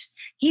moderate.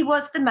 He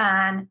was the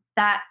man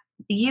that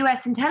the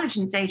US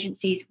intelligence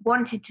agencies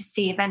wanted to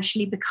see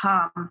eventually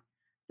become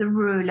the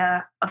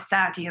ruler of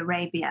Saudi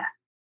Arabia.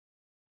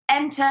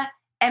 Enter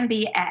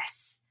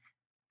MBS,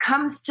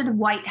 comes to the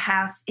White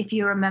House, if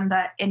you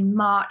remember, in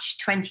March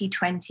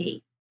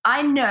 2020.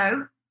 I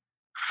know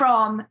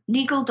from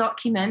legal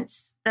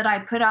documents that I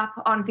put up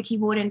on Vicky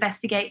Ward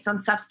Investigates on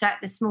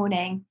Substack this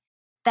morning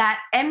that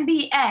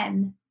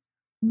MBN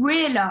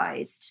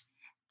realized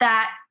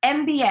that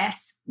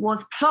MBS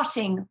was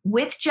plotting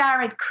with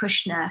Jared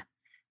Kushner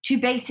to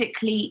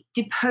basically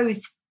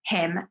depose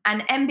him.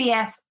 And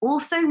MBS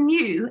also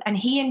knew, and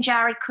he and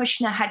Jared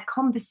Kushner had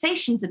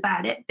conversations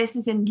about it, this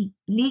is in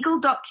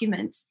legal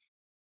documents,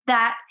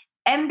 that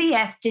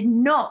MBS did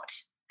not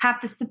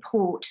have the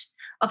support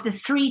of the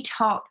 3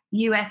 top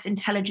US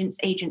intelligence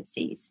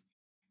agencies.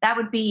 That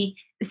would be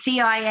the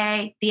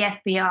CIA, the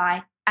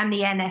FBI, and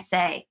the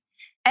NSA.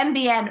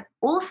 MBN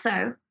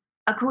also,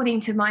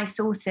 according to my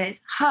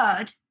sources,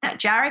 heard that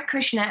Jared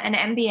Kushner and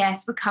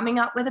MBS were coming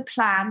up with a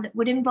plan that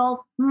would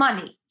involve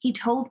money. He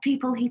told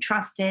people he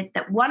trusted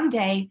that one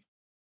day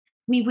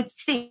we would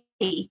see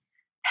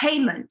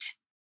payment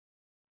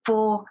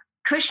for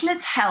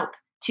Kushner's help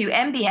to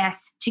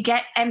MBS to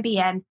get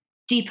MBN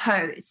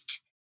deposed.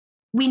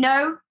 We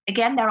know,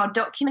 again, there are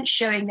documents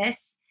showing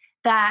this,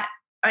 that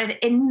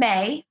in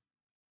May,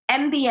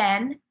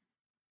 MBN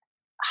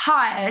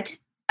hired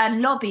a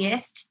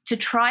lobbyist to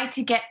try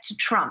to get to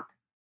Trump,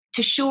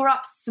 to shore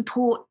up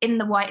support in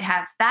the White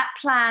House. That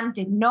plan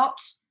did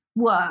not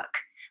work.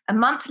 A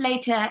month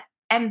later,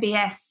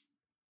 MBS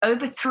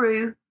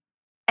overthrew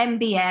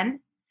MBN.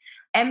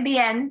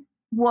 MBN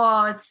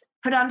was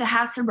put under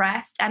house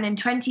arrest, and in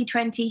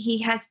 2020,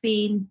 he has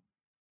been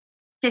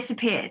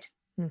disappeared,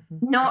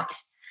 not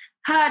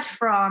heard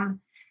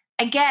from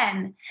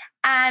again.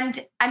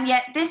 And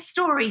yet this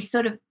story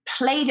sort of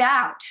played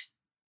out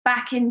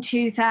back in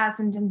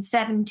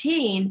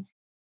 2017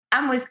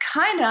 and was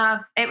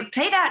it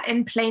played out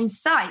in plain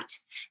sight.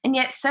 And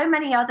yet so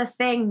many other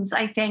things,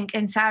 I think,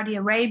 in Saudi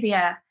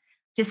Arabia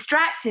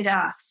distracted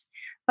us.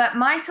 But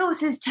my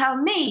sources tell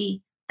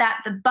me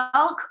that the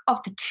bulk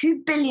of the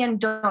 $2 billion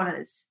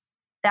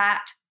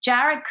that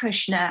Jared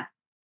Kushner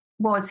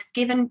was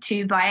given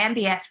to by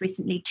MBS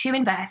recently to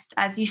invest,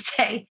 as you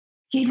say,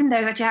 even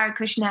though Jared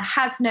Kushner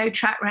has no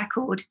track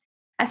record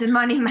as a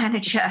money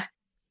manager,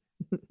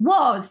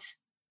 was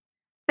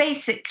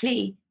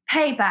basically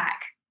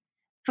payback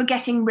for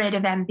getting rid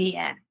of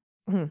MBN.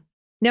 Mm-hmm.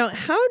 Now,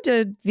 how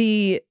did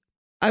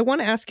I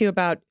want to ask you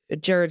about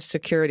Jared's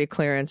security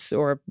clearance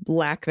or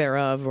lack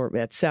thereof, or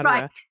et cetera.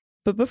 Right.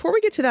 But before we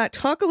get to that,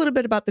 talk a little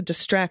bit about the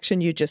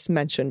distraction you just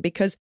mentioned,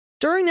 because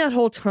during that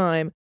whole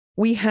time,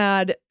 we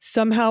had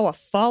somehow a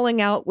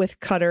falling out with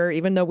Qatar,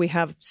 even though we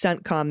have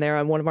CENTCOM there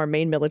on one of our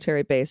main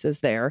military bases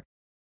there.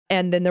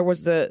 And then there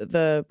was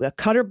the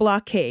Qatar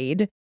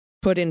blockade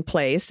put in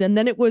place, and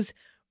then it was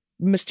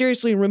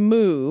mysteriously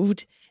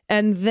removed.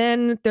 And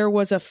then there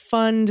was a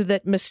fund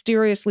that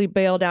mysteriously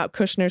bailed out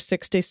Kushner's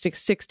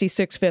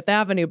 66 Fifth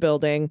Avenue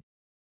building,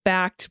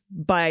 backed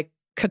by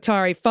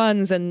Qatari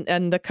funds. And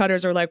the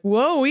Qatars are like,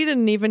 whoa, we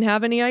didn't even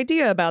have any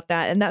idea about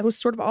that. And that was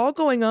sort of all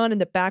going on in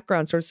the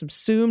background, sort of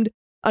subsumed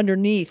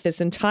underneath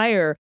this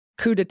entire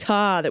coup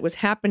d'etat that was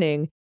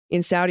happening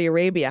in Saudi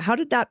Arabia. How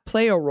did that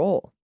play a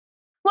role?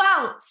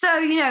 Well, so,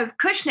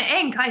 Kushner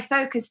Inc., I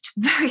focused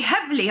very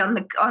heavily on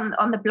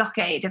the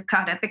blockade of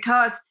Qatar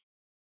because,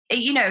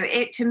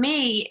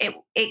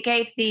 it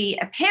gave the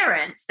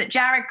appearance that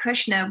Jared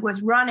Kushner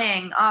was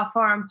running our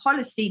foreign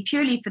policy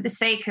purely for the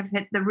sake of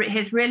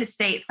his real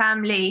estate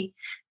family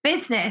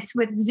business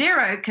with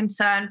zero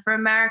concern for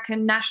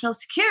American national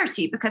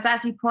security. Because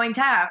as you point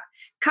out,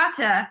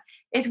 Qatar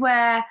is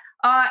where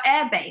our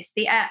airbase,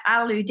 the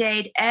Al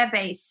Udeid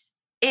airbase,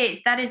 is.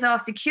 That is our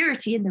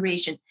security in the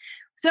region.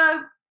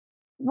 So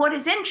what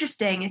is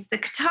interesting is the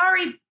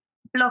Qatari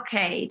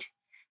blockade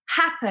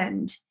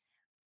happened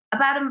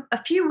about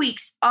a few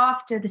weeks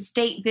after the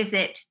state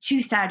visit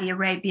to Saudi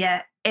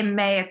Arabia in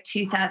May of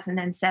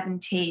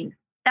 2017.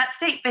 That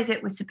state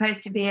visit was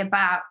supposed to be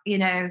about,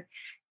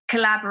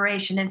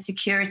 collaboration and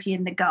security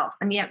in the Gulf.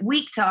 And yet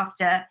weeks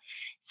after,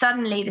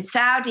 suddenly the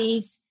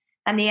Saudis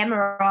and the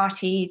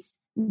Emiratis,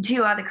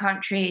 two other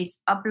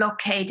countries, are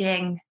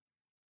blockading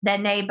their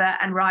neighbor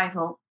and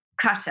rival,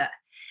 Qatar.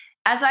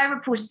 As I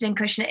reported in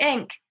Kushner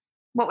Inc.,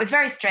 what was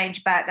very strange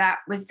about that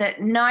was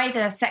that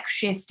neither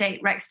Secretary of State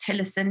Rex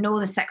Tillerson nor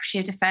the Secretary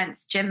of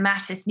Defense Jim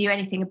Mattis knew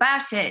anything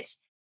about it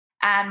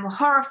and were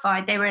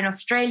horrified. They were in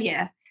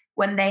Australia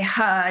when they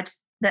heard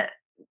that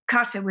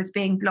Qatar was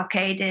being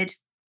blockaded,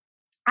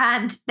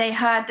 and they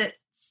heard that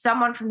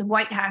someone from the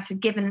White House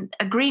had given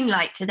a green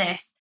light to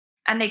this,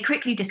 and they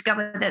quickly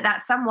discovered that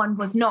that someone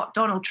was not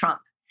Donald Trump.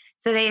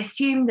 So they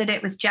assumed that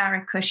it was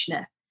Jared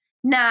Kushner.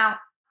 Now,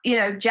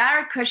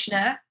 Jared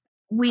Kushner,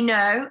 we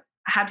know,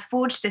 had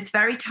forged this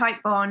very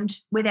tight bond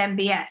with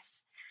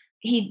MBS.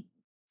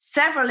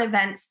 Several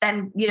events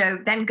then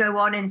go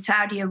on in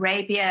Saudi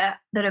Arabia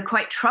that are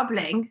quite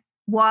troubling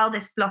while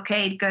this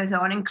blockade goes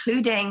on,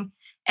 including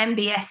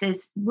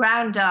MBS's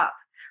roundup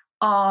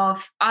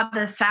of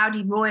other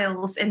Saudi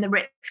royals in the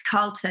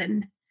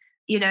Ritz-Carlton,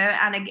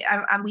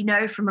 and we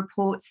know from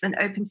reports and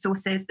open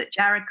sources that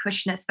Jared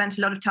Kushner spent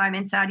a lot of time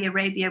in Saudi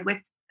Arabia with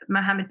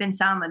Mohammed bin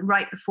Salman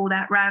right before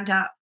that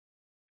roundup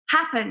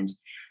happened.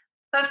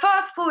 But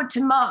fast forward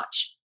to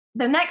March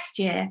the next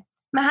year,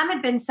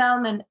 Mohammed bin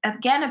Salman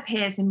again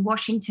appears in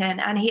Washington,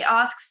 and he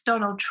asks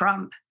Donald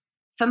Trump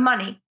for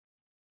money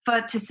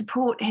to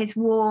support his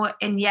war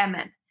in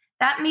Yemen.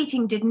 That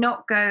meeting did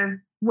not go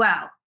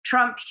well.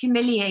 Trump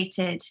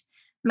humiliated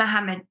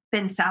Mohammed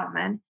bin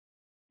Salman.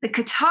 The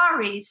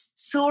Qataris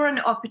saw an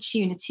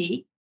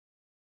opportunity,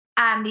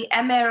 and the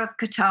Emir of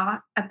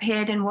Qatar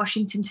appeared in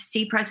Washington to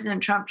see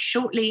President Trump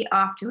shortly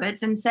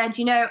afterwards and said,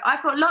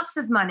 I've got lots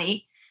of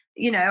money.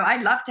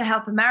 I'd love to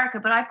help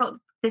America, but I've got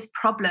this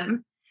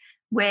problem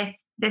with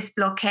this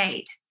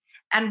blockade.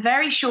 And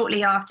very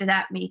shortly after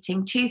that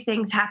meeting, two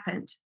things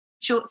happened,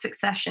 short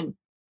succession.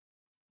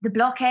 The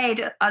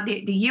blockade,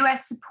 the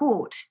US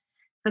support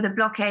for the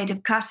blockade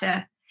of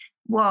Qatar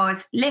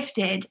was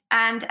lifted.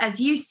 And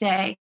as you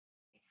say,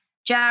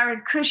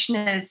 Jared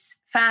Kushner's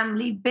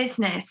family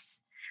business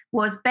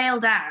was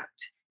bailed out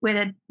with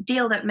a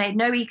deal that made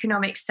no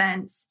economic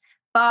sense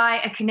by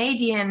a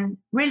Canadian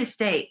real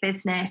estate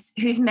business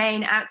whose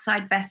main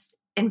outside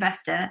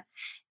investor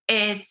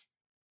is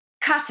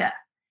Qatar.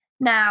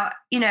 Now,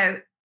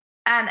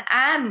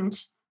 and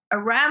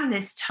around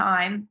this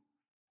time,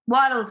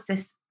 while all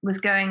this was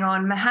going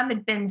on,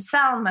 Mohammed bin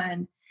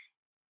Salman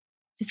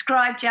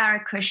described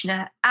Jared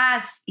Kushner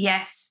as,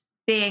 yes,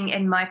 being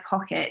in my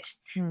pocket,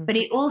 but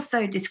he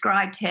also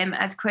described him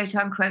as, quote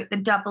unquote, the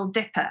double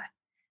dipper,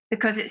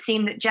 because it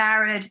seemed that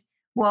Jared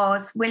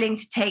was willing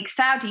to take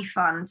Saudi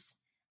funds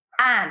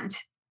and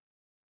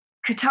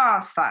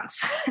Qatar's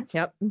funds.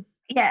 Yep.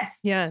 Yes.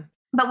 Yeah.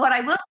 But what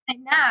I will say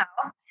now,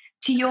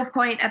 to your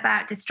point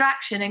about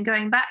distraction and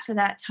going back to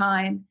that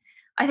time,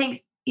 I think,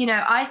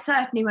 I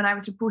certainly, when I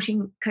was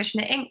reporting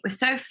Kushner Inc., was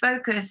so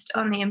focused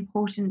on the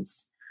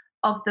importance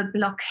of the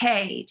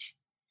blockade,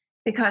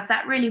 because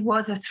that really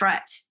was a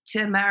threat to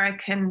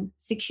American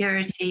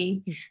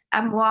security,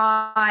 and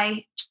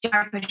why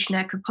Jared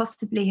Kushner could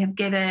possibly have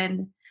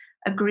given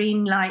a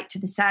green light to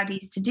the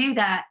Saudis to do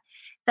that,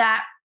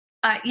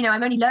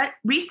 I'm only very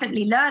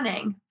recently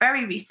learning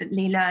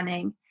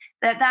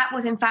that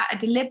was in fact a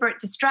deliberate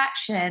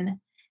distraction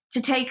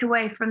to take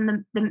away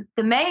from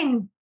the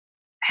main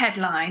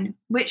headline,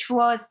 which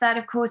was that,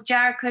 of course,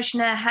 Jared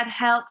Kushner had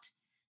helped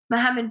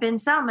Mohammed bin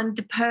Salman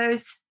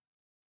depose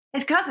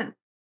his cousin,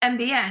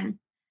 MBN.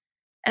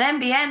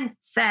 And MBN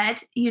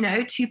said,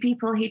 to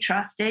people he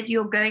trusted,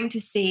 you're going to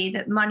see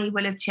that money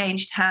will have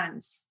changed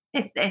hands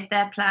if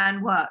their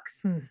plan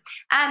works.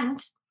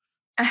 And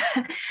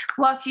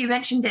whilst you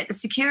mentioned it, the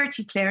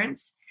security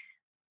clearance,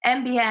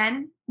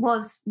 MBN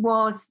was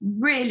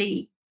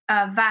really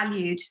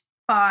valued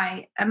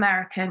by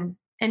American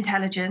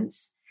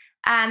intelligence.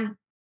 And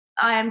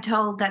I am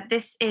told that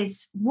this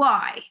is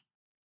why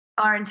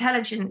our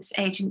intelligence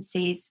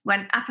agencies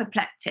went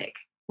apoplectic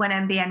when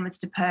MBN was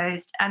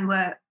deposed and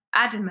were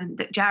adamant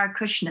that Jared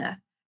Kushner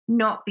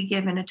not be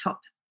given a top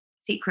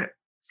secret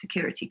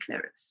security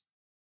clearance.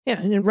 Yeah,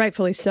 and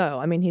rightfully so.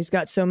 I mean, he's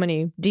got so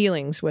many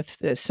dealings with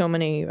so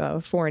many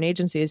foreign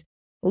agencies,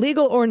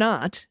 legal or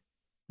not,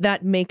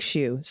 that makes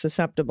you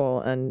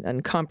susceptible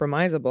and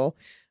compromisable.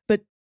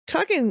 But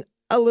talking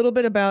a little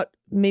bit about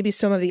maybe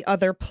some of the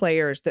other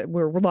players that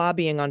were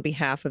lobbying on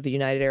behalf of the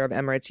United Arab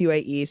Emirates,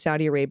 UAE,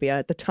 Saudi Arabia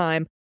at the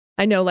time,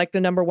 I know like the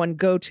number one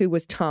go-to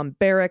was Tom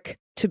Barrack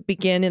to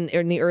begin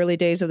in the early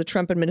days of the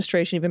Trump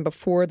administration, even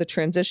before the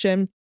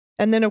transition.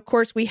 And then, of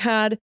course, we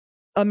had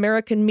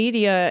American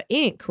Media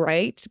Inc.,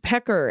 right?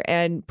 Pecker,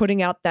 and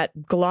putting out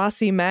that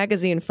glossy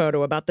magazine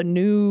photo about the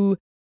new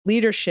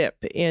leadership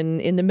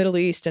in the Middle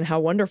East and how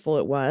wonderful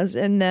it was.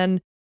 And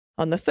then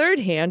on the third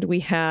hand, we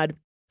had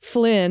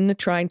Flynn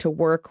trying to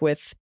work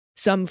with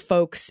some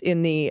folks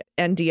in the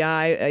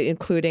NDI,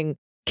 including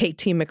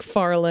KT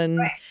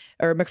McFarland,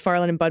 or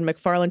McFarland and Bud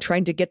McFarland,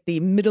 trying to get the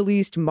Middle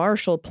East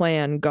Marshall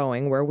Plan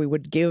going, where we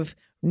would give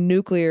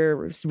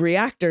nuclear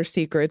reactor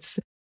secrets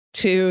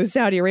to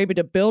Saudi Arabia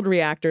to build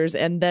reactors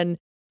and then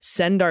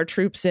send our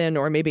troops in,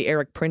 or maybe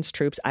Eric Prince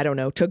troops, I don't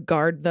know, to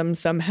guard them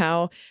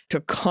somehow,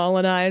 to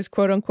colonize,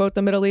 quote unquote,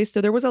 the Middle East.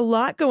 So there was a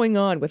lot going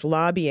on with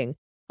lobbying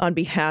on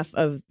behalf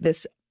of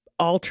this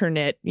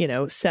alternate,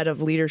 set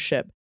of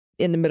leadership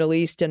in the Middle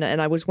East. And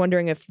I was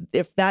wondering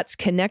if that's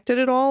connected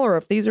at all, or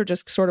if these are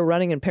just sort of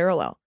running in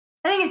parallel.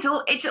 I think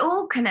it's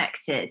all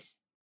connected,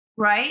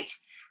 right?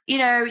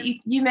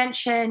 You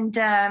mentioned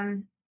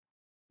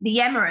the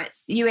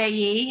Emirates,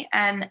 UAE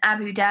and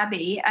Abu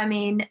Dhabi. I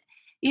mean,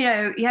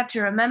 you have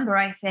to remember,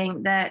 I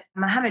think, that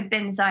Mohammed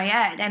bin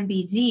Zayed,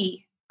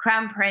 MBZ,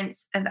 Crown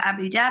Prince of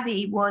Abu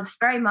Dhabi, was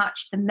very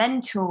much the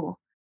mentor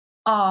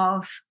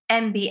of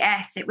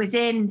MBS. It was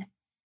in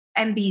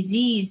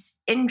MBZ's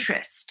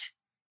interest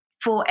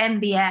for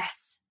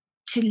MBS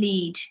to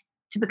lead,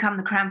 to become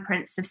the Crown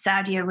Prince of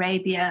Saudi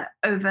Arabia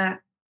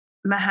over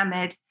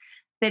Mohammed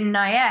bin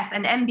Nayef.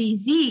 And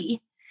MBZ,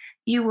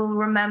 you will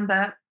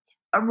remember,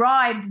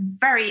 arrived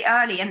very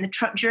early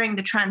during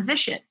the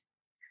transition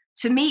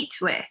to meet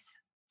with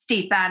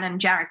Steve Bannon,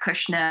 Jared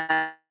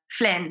Kushner,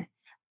 Flynn.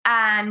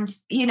 And,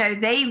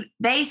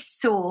 they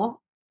saw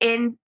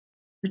in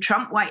the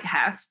Trump White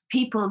House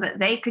people that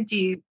they could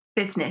do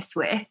business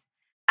with.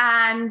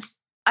 And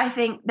I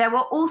think there were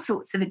all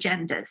sorts of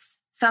agendas,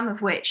 some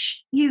of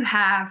which you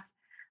have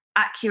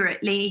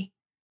accurately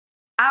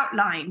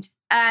outlined.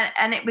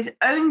 And it was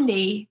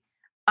only,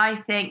 I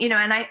think,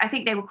 and I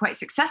think they were quite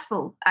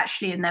successful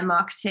actually in their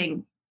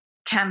marketing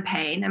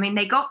campaign. I mean,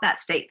 they got that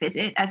state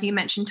visit, as you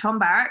mentioned, Tom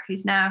Barrack,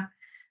 who's now,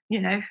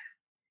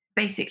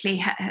 basically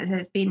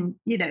has been,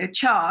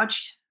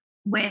 charged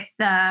with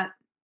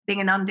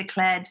being an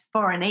undeclared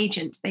foreign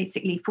agent,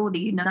 basically, for the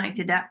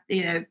United,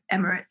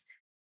 Emirates.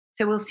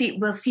 So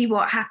we'll see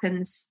what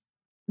happens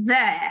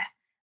there.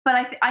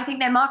 But I think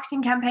their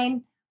marketing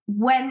campaign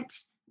went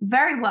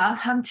very well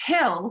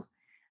until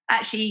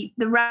actually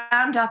the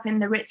roundup in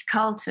the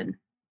Ritz-Carlton.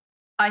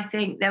 I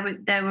think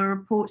there were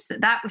reports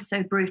that was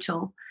so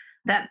brutal,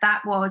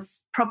 that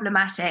was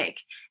problematic.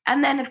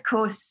 And then, of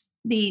course,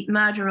 the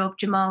murder of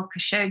Jamal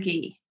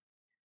Khashoggi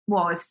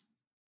was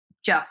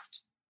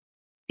just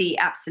the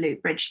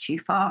absolute bridge too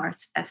far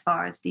as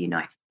far as the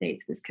United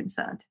States was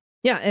concerned.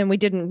 Yeah, and we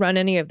didn't run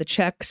any of the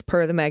checks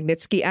per the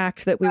Magnitsky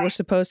Act that we were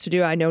supposed to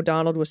do. I know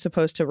Donald was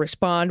supposed to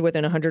respond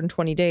within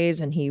 120 days,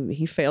 and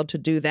he failed to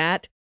do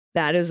that.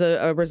 That is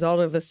a result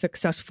of a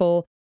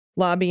successful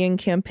lobbying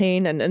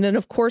campaign. And then,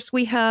 of course,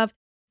 we have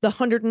the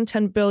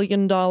 $110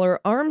 billion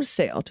arms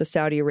sale to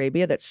Saudi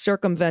Arabia that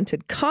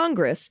circumvented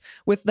Congress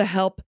with the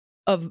help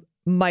of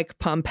Mike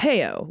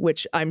Pompeo,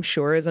 which I'm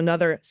sure is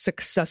another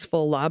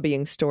successful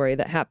lobbying story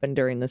that happened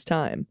during this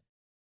time.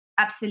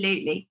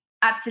 Absolutely.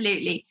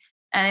 Absolutely.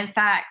 And in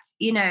fact,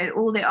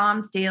 all the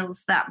arms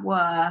deals that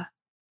were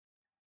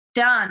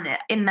done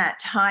in that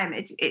time,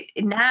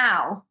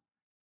 now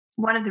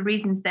one of the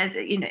reasons there's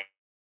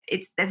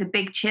a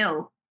big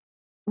chill,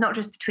 not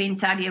just between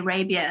Saudi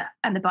Arabia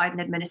and the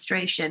Biden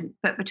administration,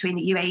 but between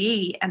the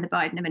UAE and the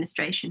Biden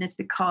administration, is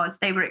because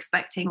they were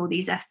expecting all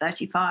these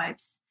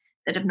F-35s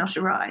that have not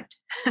arrived.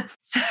 And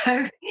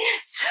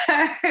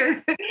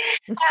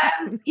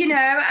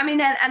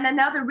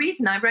another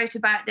reason, I wrote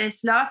about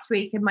this last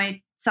week in my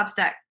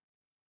Substack,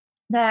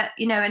 that,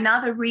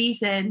 another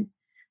reason,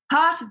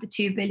 part of the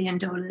 $2 billion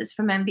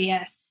from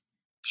MBS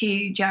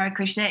to Jared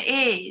Kushner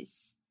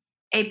is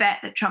a bet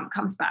that Trump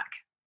comes back.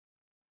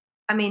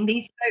 I mean,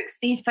 these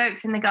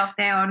folks in the Gulf,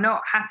 they are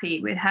not happy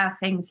with how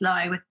things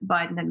lie with the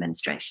Biden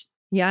administration.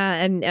 Yeah,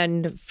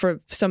 and for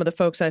some of the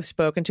folks I've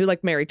spoken to,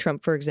 like Mary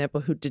Trump, for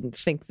example, who didn't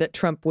think that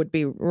Trump would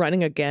be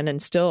running again,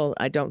 and still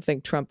I don't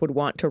think Trump would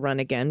want to run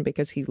again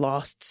because he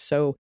lost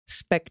so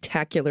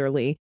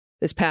spectacularly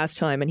this past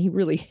time, and he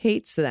really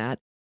hates that,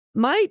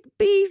 might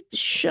be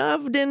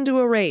shoved into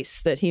a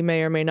race that he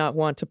may or may not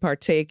want to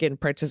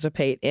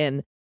participate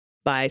in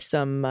by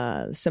some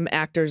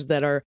actors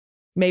that are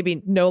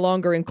maybe no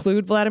longer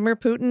include Vladimir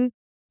Putin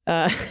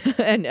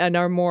and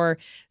are more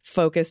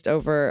focused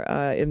over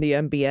in the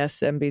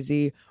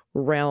MBZ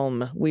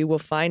realm. We will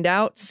find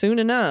out soon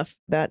enough.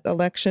 That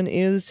election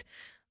is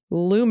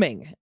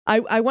looming.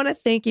 I want to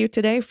thank you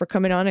today for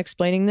coming on,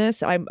 explaining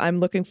this. I'm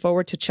looking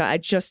forward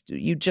to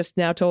you just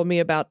now told me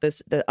about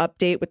the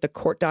update with the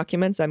court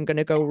documents. I'm going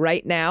to go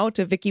right now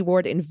to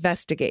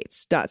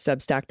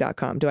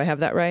VickyWardInvestigates.substack.com. Do I have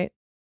that right?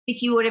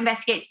 Vicky Ward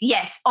Investigates,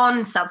 yes,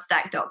 on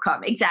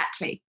Substack.com.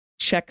 Exactly.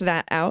 Check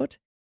that out.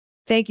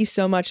 Thank you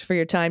so much for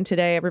your time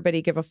today.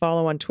 Everybody give a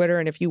follow on Twitter.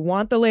 And if you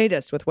want the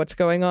latest with what's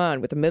going on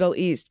with the Middle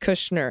East,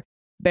 Kushner,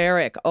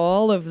 Barrack,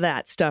 all of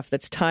that stuff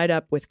that's tied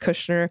up with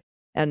Kushner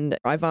and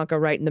Ivanka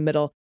right in the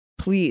middle.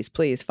 Please,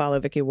 please follow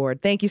Vicky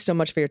Ward. Thank you so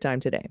much for your time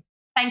today.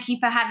 Thank you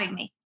for having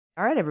me.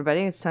 All right,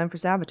 everybody, it's time for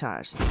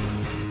Sabotage.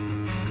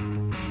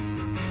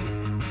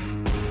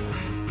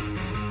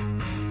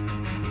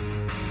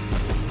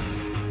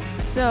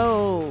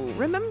 So,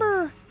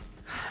 remember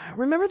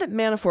that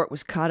Manafort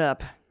was caught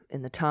up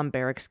in the Tom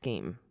Barrack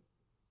scheme,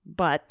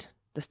 but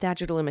the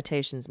statute of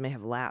limitations may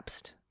have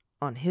lapsed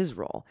on his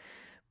role,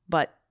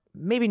 but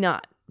maybe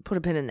not. Put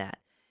a pin in that.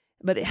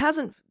 But it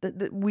hasn't,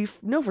 we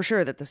know for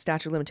sure that the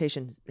statute of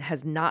limitations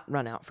has not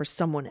run out for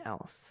someone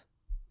else.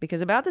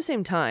 Because about the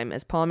same time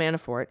as Paul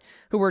Manafort,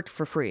 who worked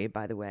for free,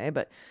 by the way,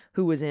 but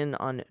who was in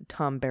on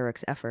Tom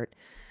Barrack's effort,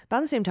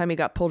 about the same time he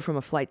got pulled from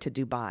a flight to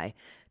Dubai,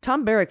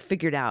 Tom Barrack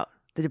figured out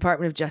the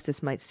Department of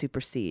Justice might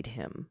supersede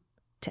him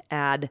to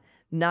add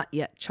not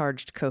yet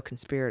charged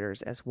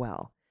co-conspirators as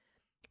well.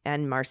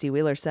 And Marcy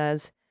Wheeler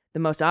says the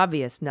most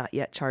obvious not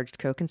yet charged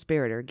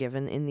co-conspirator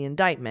given the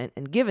indictment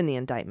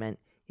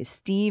is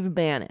Steve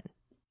Bannon.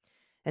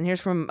 And here's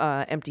from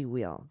Empty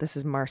Wheel. This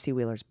is Marcy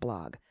Wheeler's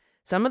blog.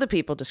 Some of the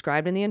people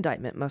described in the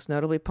indictment, most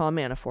notably Paul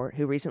Manafort,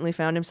 who recently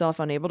found himself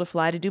unable to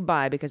fly to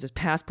Dubai because his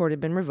passport had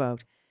been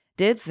revoked,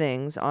 did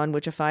things on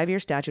which a 5-year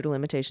statute of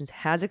limitations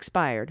has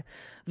expired,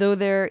 though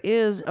there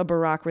is a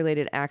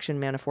Barack-related action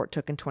Manafort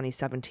took in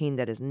 2017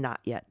 that is not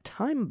yet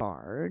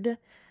time-barred.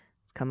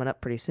 It's coming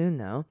up pretty soon,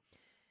 though.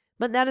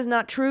 But that is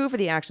not true for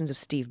the actions of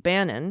Steve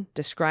Bannon,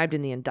 described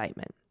in the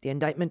indictment. The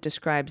indictment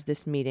describes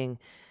this meeting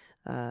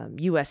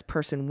U.S.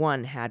 Person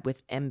 1 had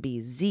with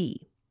MBZ.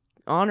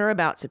 On or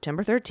about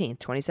September 13th,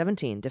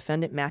 2017,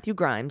 defendant Matthew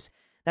Grimes,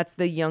 that's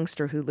the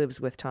youngster who lives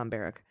with Tom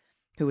Barrack,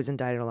 who was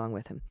indicted along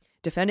with him.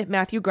 Defendant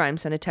Matthew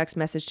Grimes sent a text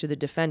message to the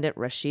defendant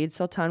Rashid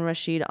Sultan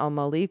Rashid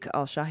Al-Malik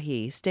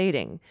Al-Shahi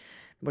stating,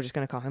 we're just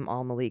going to call him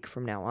Al-Malik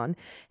from now on,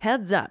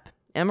 heads up,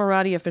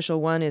 Emirati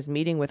Official 1 is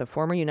meeting with a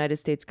former United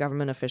States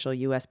government official,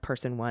 U.S.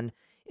 Person 1,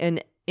 an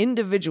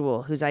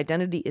individual whose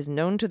identity is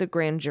known to the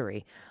grand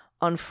jury,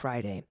 on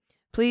Friday.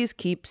 Please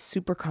keep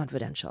super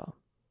confidential.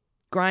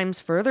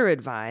 Grimes further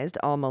advised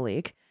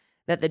Al-Malik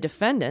that the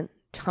defendant,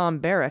 Tom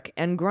Barrack,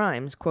 and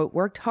Grimes, quote,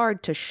 worked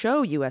hard to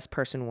show U.S.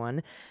 Person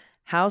 1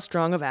 how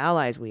strong of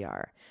allies we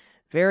are.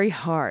 Very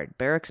hard.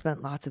 Barrack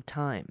spent lots of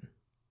time.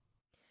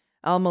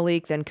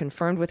 Al-Malik then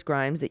confirmed with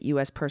Grimes that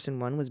U.S.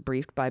 Person 1 was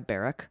briefed by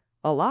Barrack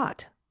a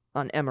lot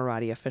on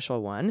Emirati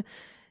Official 1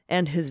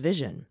 and his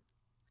vision.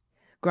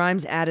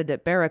 Grimes added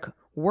that Barrack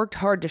worked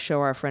hard to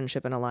show our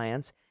friendship and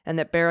alliance, and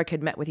that Barrack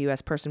had met with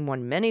U.S. Person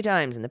 1 many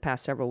times in the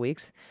past several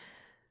weeks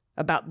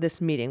about this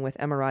meeting with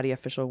Emirati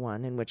Official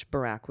 1 in which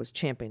Barrack was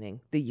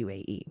championing the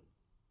UAE.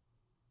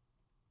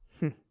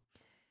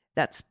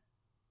 That's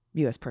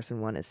U.S. Person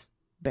 1 is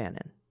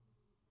Bannon.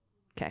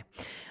 Okay.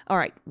 All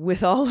right.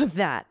 With all of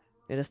that,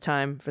 it is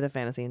time for the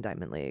Fantasy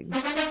Indictment League.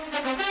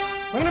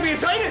 I'm going to be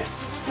indicted!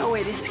 No,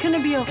 wait, it's going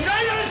to be okay.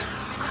 Indicted!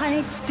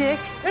 Honey, Dick.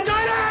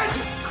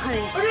 Indicted! Honey.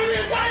 I'm going to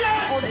be indicted!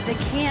 Hold it, they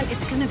can't.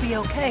 It's going to be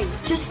okay.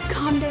 Just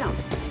calm down.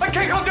 I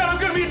can't calm down. I'm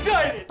going to be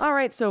indicted! All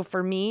right, so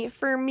for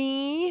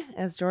me,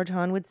 as George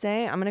Hahn would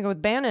say, I'm going to go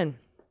with Bannon.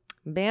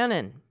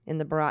 Bannon in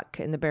the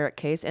Barrack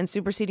case and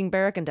superseding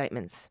Barrack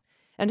indictments.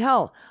 And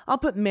hell, I'll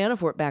put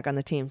Manafort back on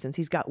the team since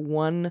he's got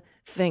one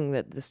thing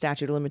that the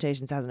statute of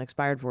limitations hasn't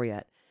expired for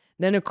yet.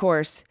 Then, of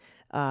course,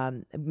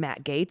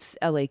 Matt Gaetz,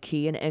 L.A.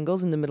 Key, and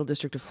Engels in the Middle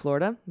District of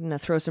Florida. I'm going to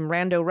throw some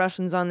rando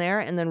Russians on there,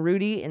 and then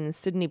Rudy and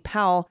Sidney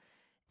Powell,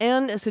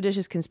 and a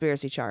seditious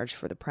conspiracy charge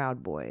for the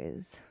Proud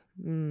Boys.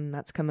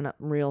 That's coming up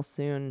real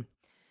soon.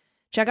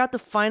 Check out the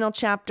final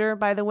chapter,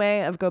 by the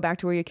way, of Go Back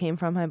to Where You Came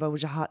From by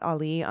Wajahat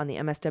Ali on the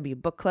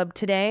MSW Book Club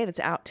today.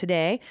 That's out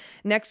today.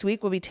 Next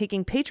week, we'll be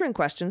taking patron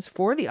questions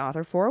for the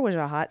author for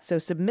Wajahat, so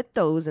submit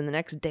those in the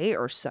next day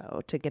or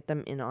so to get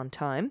them in on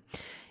time.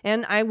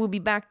 And I will be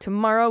back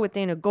tomorrow with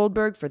Dana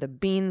Goldberg for The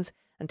Beans.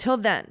 Until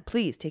then,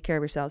 please take care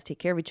of yourselves, take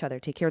care of each other,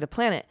 take care of the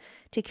planet,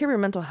 take care of your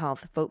mental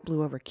health. Vote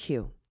blue over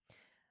Q.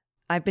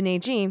 I've been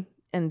AG,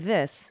 and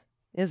this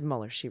is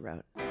Mueller, She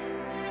Wrote.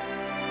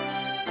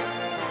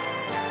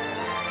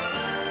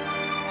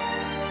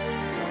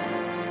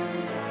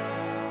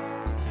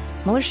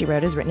 Mueller, She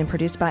Wrote is written and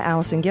produced by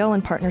Allison Gill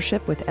in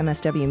partnership with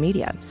MSW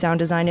Media. Sound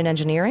design and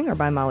engineering are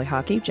by Molly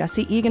Hockey.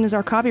 Jesse Egan is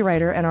our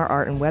copywriter, and our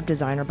art and web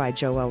designer by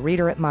Joelle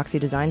Reeder at Moxie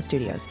Design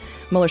Studios.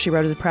 Mueller, She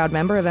Wrote is a proud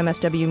member of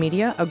MSW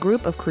Media, a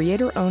group of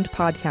creator-owned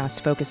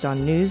podcasts focused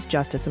on news,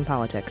 justice, and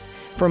politics.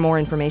 For more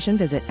information,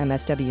 visit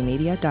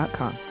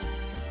mswmedia.com.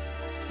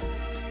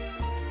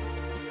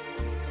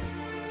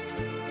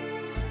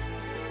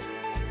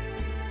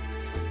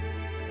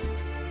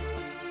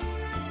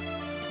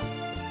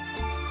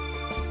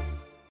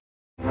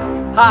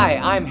 Hi,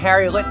 I'm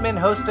Harry Littman,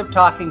 host of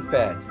Talking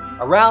Feds,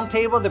 a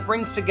roundtable that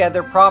brings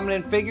together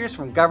prominent figures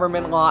from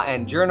government law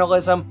and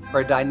journalism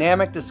for a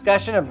dynamic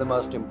discussion of the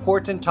most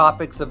important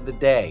topics of the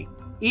day.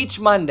 Each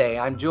Monday,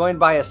 I'm joined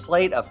by a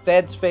slate of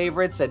Feds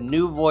favorites and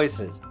new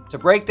voices to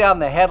break down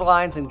the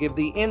headlines and give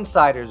the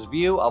insider's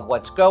view of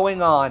what's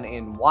going on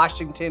in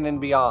Washington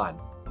and beyond.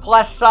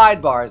 Plus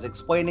sidebars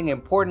explaining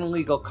important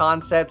legal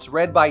concepts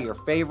read by your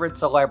favorite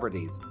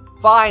celebrities.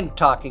 Find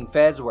Talking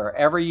Feds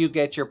wherever you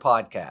get your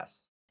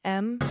podcasts.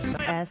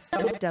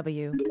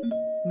 MSW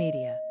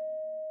Media.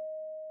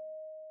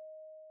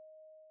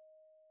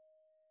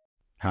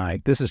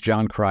 Hi, this is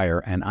John Cryer,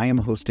 and I am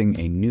hosting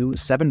a new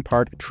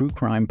 7-part true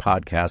crime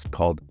podcast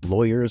called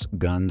Lawyers,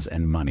 Guns,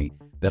 and Money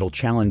that'll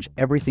challenge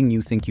everything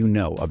you think you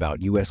know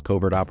about U.S.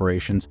 covert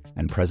operations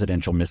and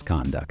presidential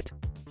misconduct.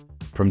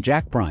 From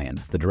Jack Bryan,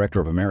 the director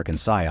of American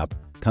PSYOP,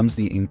 comes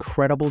the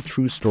incredible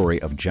true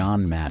story of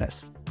John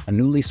Mattis, a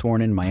newly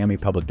sworn-in Miami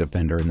public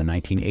defender in the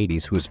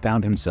 1980s who has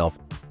found himself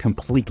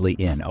completely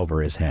in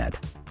over his head.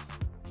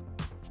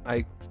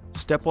 I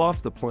step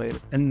off the plane,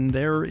 and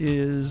there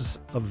is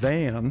a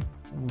van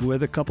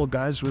with a couple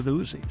guys with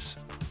Uzis.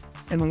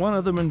 And one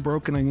of them in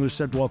broken English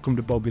said, "Welcome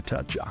to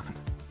Bogota, John."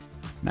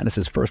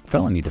 Mattis's first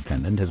felony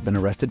defendant has been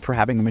arrested for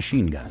having a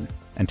machine gun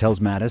and tells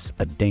Mattis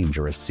a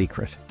dangerous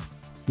secret.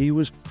 He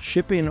was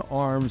shipping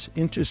arms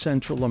into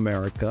Central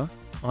America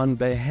on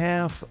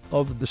behalf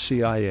of the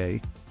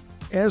CIA.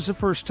 As a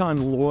first-time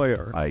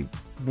lawyer, I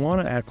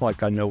want to act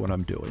like I know what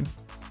I'm doing.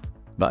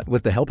 But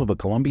with the help of a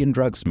Colombian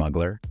drug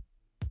smuggler,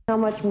 how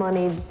much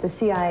money the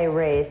CIA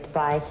raised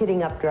by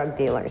hitting up drug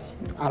dealers?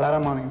 A lot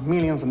of money,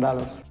 millions of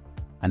dollars.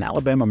 An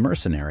Alabama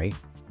mercenary,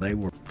 they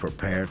were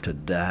prepared to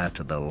die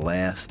to the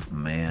last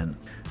man.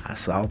 I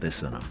saw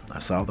this in them. I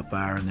saw the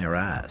fire in their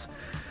eyes.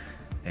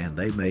 And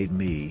they made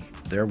me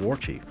their war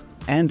chief.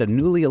 And a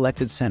newly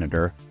elected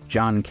senator,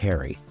 John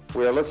Kerry.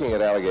 We are looking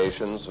at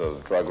allegations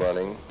of drug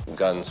running,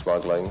 gun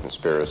smuggling,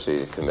 conspiracy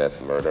to commit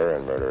murder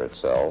and murder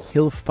itself.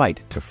 He'll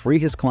fight to free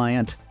his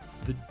client.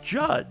 The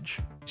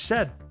judge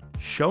said,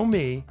 "Show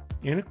me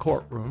in a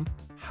courtroom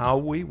how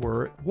we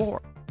were at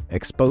war."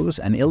 Expose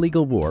an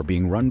illegal war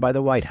being run by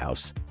the White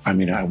House. I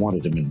mean, I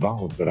wanted him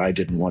involved, but I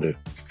didn't want to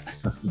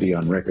be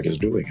on record as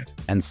doing it.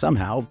 And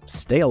somehow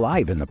stay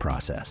alive in the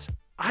process.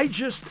 I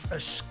just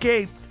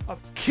escaped a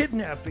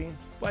kidnapping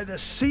by the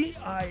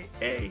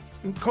CIA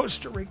in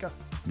Costa Rica.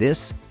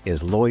 This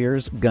is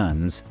Lawyers,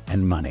 Guns,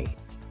 and Money.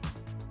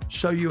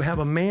 So you have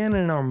a man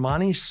in an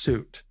Armani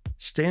suit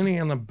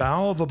standing on the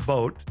bow of a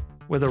boat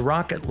with a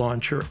rocket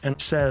launcher and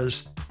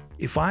says,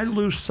 "If I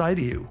lose sight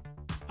of you,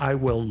 I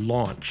will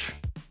launch.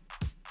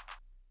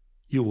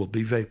 You will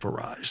be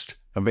vaporized."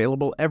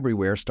 Available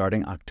everywhere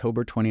starting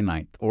October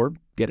 29th, or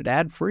get it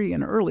ad-free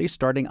and early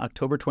starting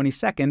October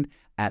 22nd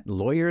at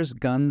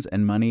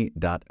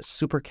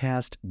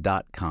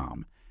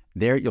lawyersgunsandmoney.supercast.com.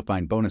 There you'll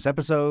find bonus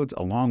episodes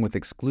along with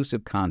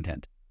exclusive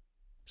content.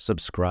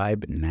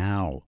 Subscribe now.